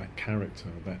that character,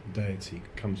 that deity,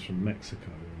 comes from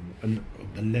Mexico, and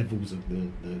the levels of the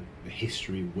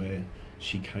history of where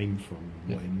she came from,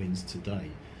 what it means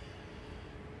today.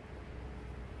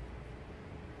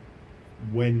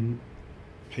 When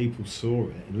people saw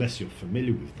it, unless you're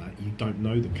familiar with that, you don't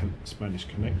know the Spanish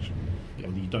connection, or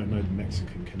you don't know the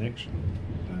Mexican connection.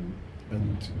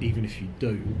 And even if you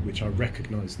do, which I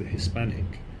recognise the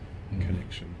Hispanic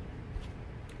connection,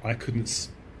 I couldn't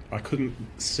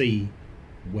see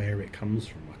where it comes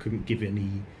from. I couldn't give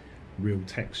any real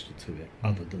texture to it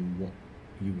other than what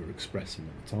you were expressing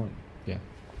at the time. Yeah.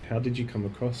 How did you come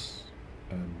across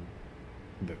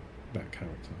that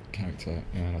character?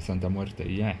 Santa Muerte.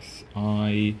 Yes,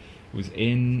 I've always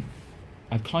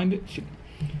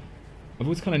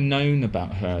kind of known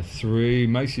about her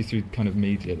mostly through kind of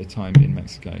media at the time in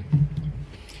Mexico.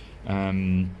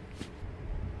 But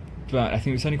I think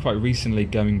it was only quite recently,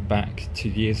 going back 2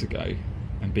 years ago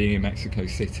and being in Mexico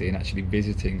City and actually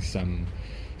visiting some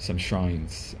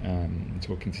shrines and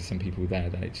talking to some people there,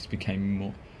 that it just became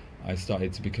more. I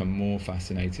started to become more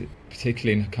fascinated,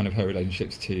 particularly in kind of her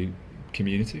relationships to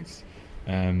communities,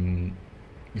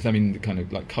 because I mean the kind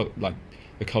of like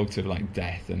the cult of like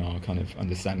death and our kind of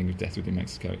understanding of death within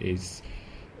Mexico is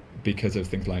because of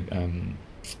things like Day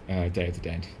of the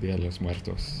Dead, Dia de los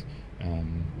Muertos.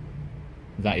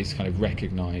 That is kind of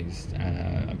recognised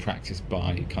and practiced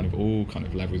by kind of all kind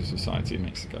of levels of society in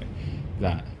Mexico.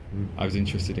 That I was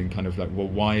interested in kind of like, well,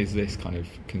 why is this kind of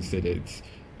considered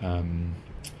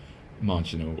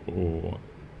marginal or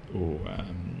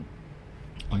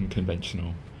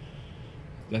unconventional?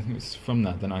 I think it was from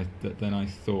that then I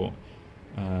thought,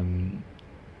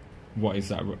 what is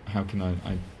that? How can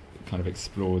I kind of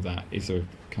explore that?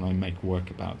 Can I make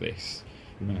work about this?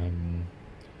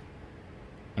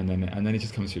 And then it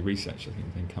just comes through research. I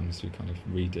think then comes through kind of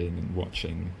reading and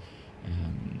watching,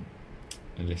 and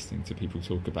listening to people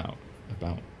talk about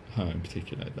her in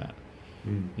particular. That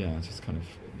just kind of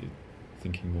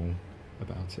thinking more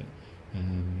about it.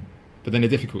 But then the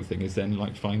difficult thing is then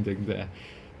like finding to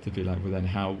be like, well then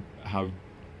how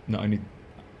not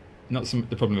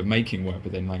the problem of making work,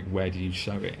 but then like where do you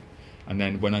show it? And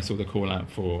then when I saw the call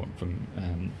out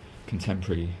from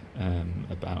Contemporary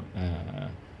about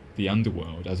the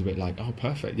underworld, I was a bit like, oh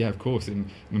perfect, yeah, of course. In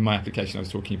my application I was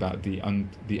talking about the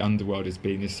underworld as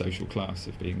being this social class,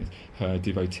 of being her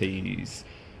devotees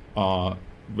are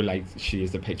related. She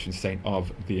is the patron saint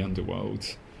of the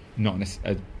underworld, not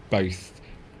both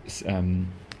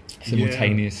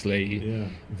simultaneously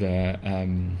the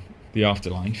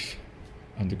afterlife,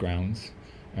 underground,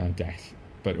 death,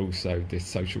 but also this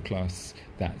social class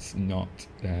that's not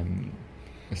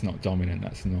dominant,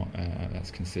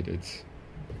 that's considered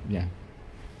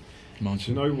Do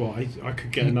you know what? I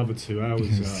could get another 2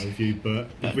 hours out of you, but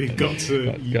we've got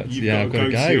to. You've got to go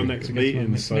to your next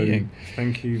meeting. So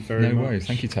thank you very much. No worries.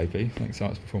 Thank you, Tobi. Thanks,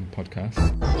 Arts Perform Podcast.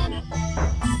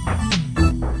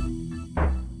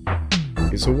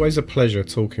 It's always a pleasure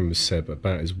talking with Seb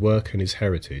about his work and his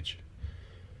heritage.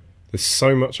 There's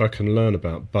so much I can learn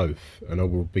about both, and I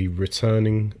will be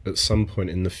returning at some point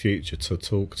in the future to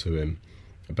talk to him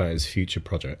about his future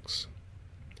projects.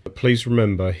 But please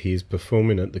remember he is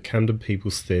performing at the Camden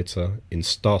People's Theatre in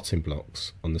Starting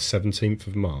Blocks on the 17th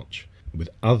of March with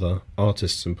other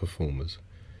artists and performers.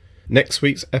 Next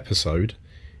week's episode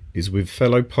is with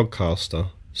fellow podcaster,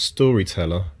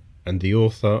 storyteller and the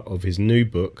author of his new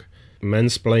book,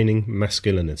 Mansplaining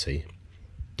Masculinity,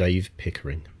 Dave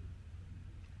Pickering.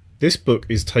 This book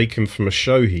is taken from a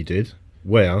show he did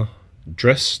where,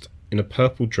 dressed in a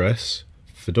purple dress,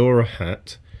 fedora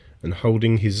hat and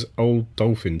holding his old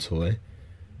dolphin toy,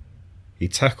 he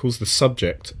tackles the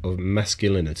subject of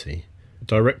masculinity,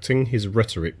 directing his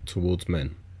rhetoric towards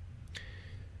men.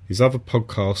 His other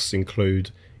podcasts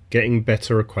include Getting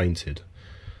Better Acquainted,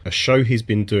 a show he's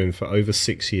been doing for over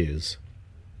 6 years.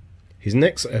 His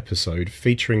next episode,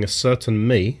 featuring a certain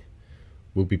me,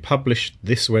 will be published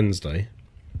this Wednesday,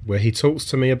 where he talks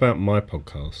to me about my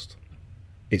podcast.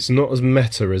 It's not as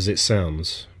meta as it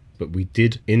sounds, but we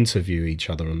did interview each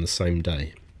other on the same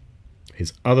day.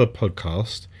 His other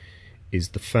podcast is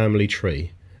The Family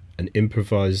Tree, an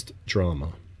improvised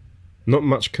drama. Not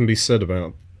much can be said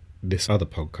about this other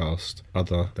podcast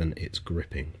other than it's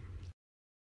gripping.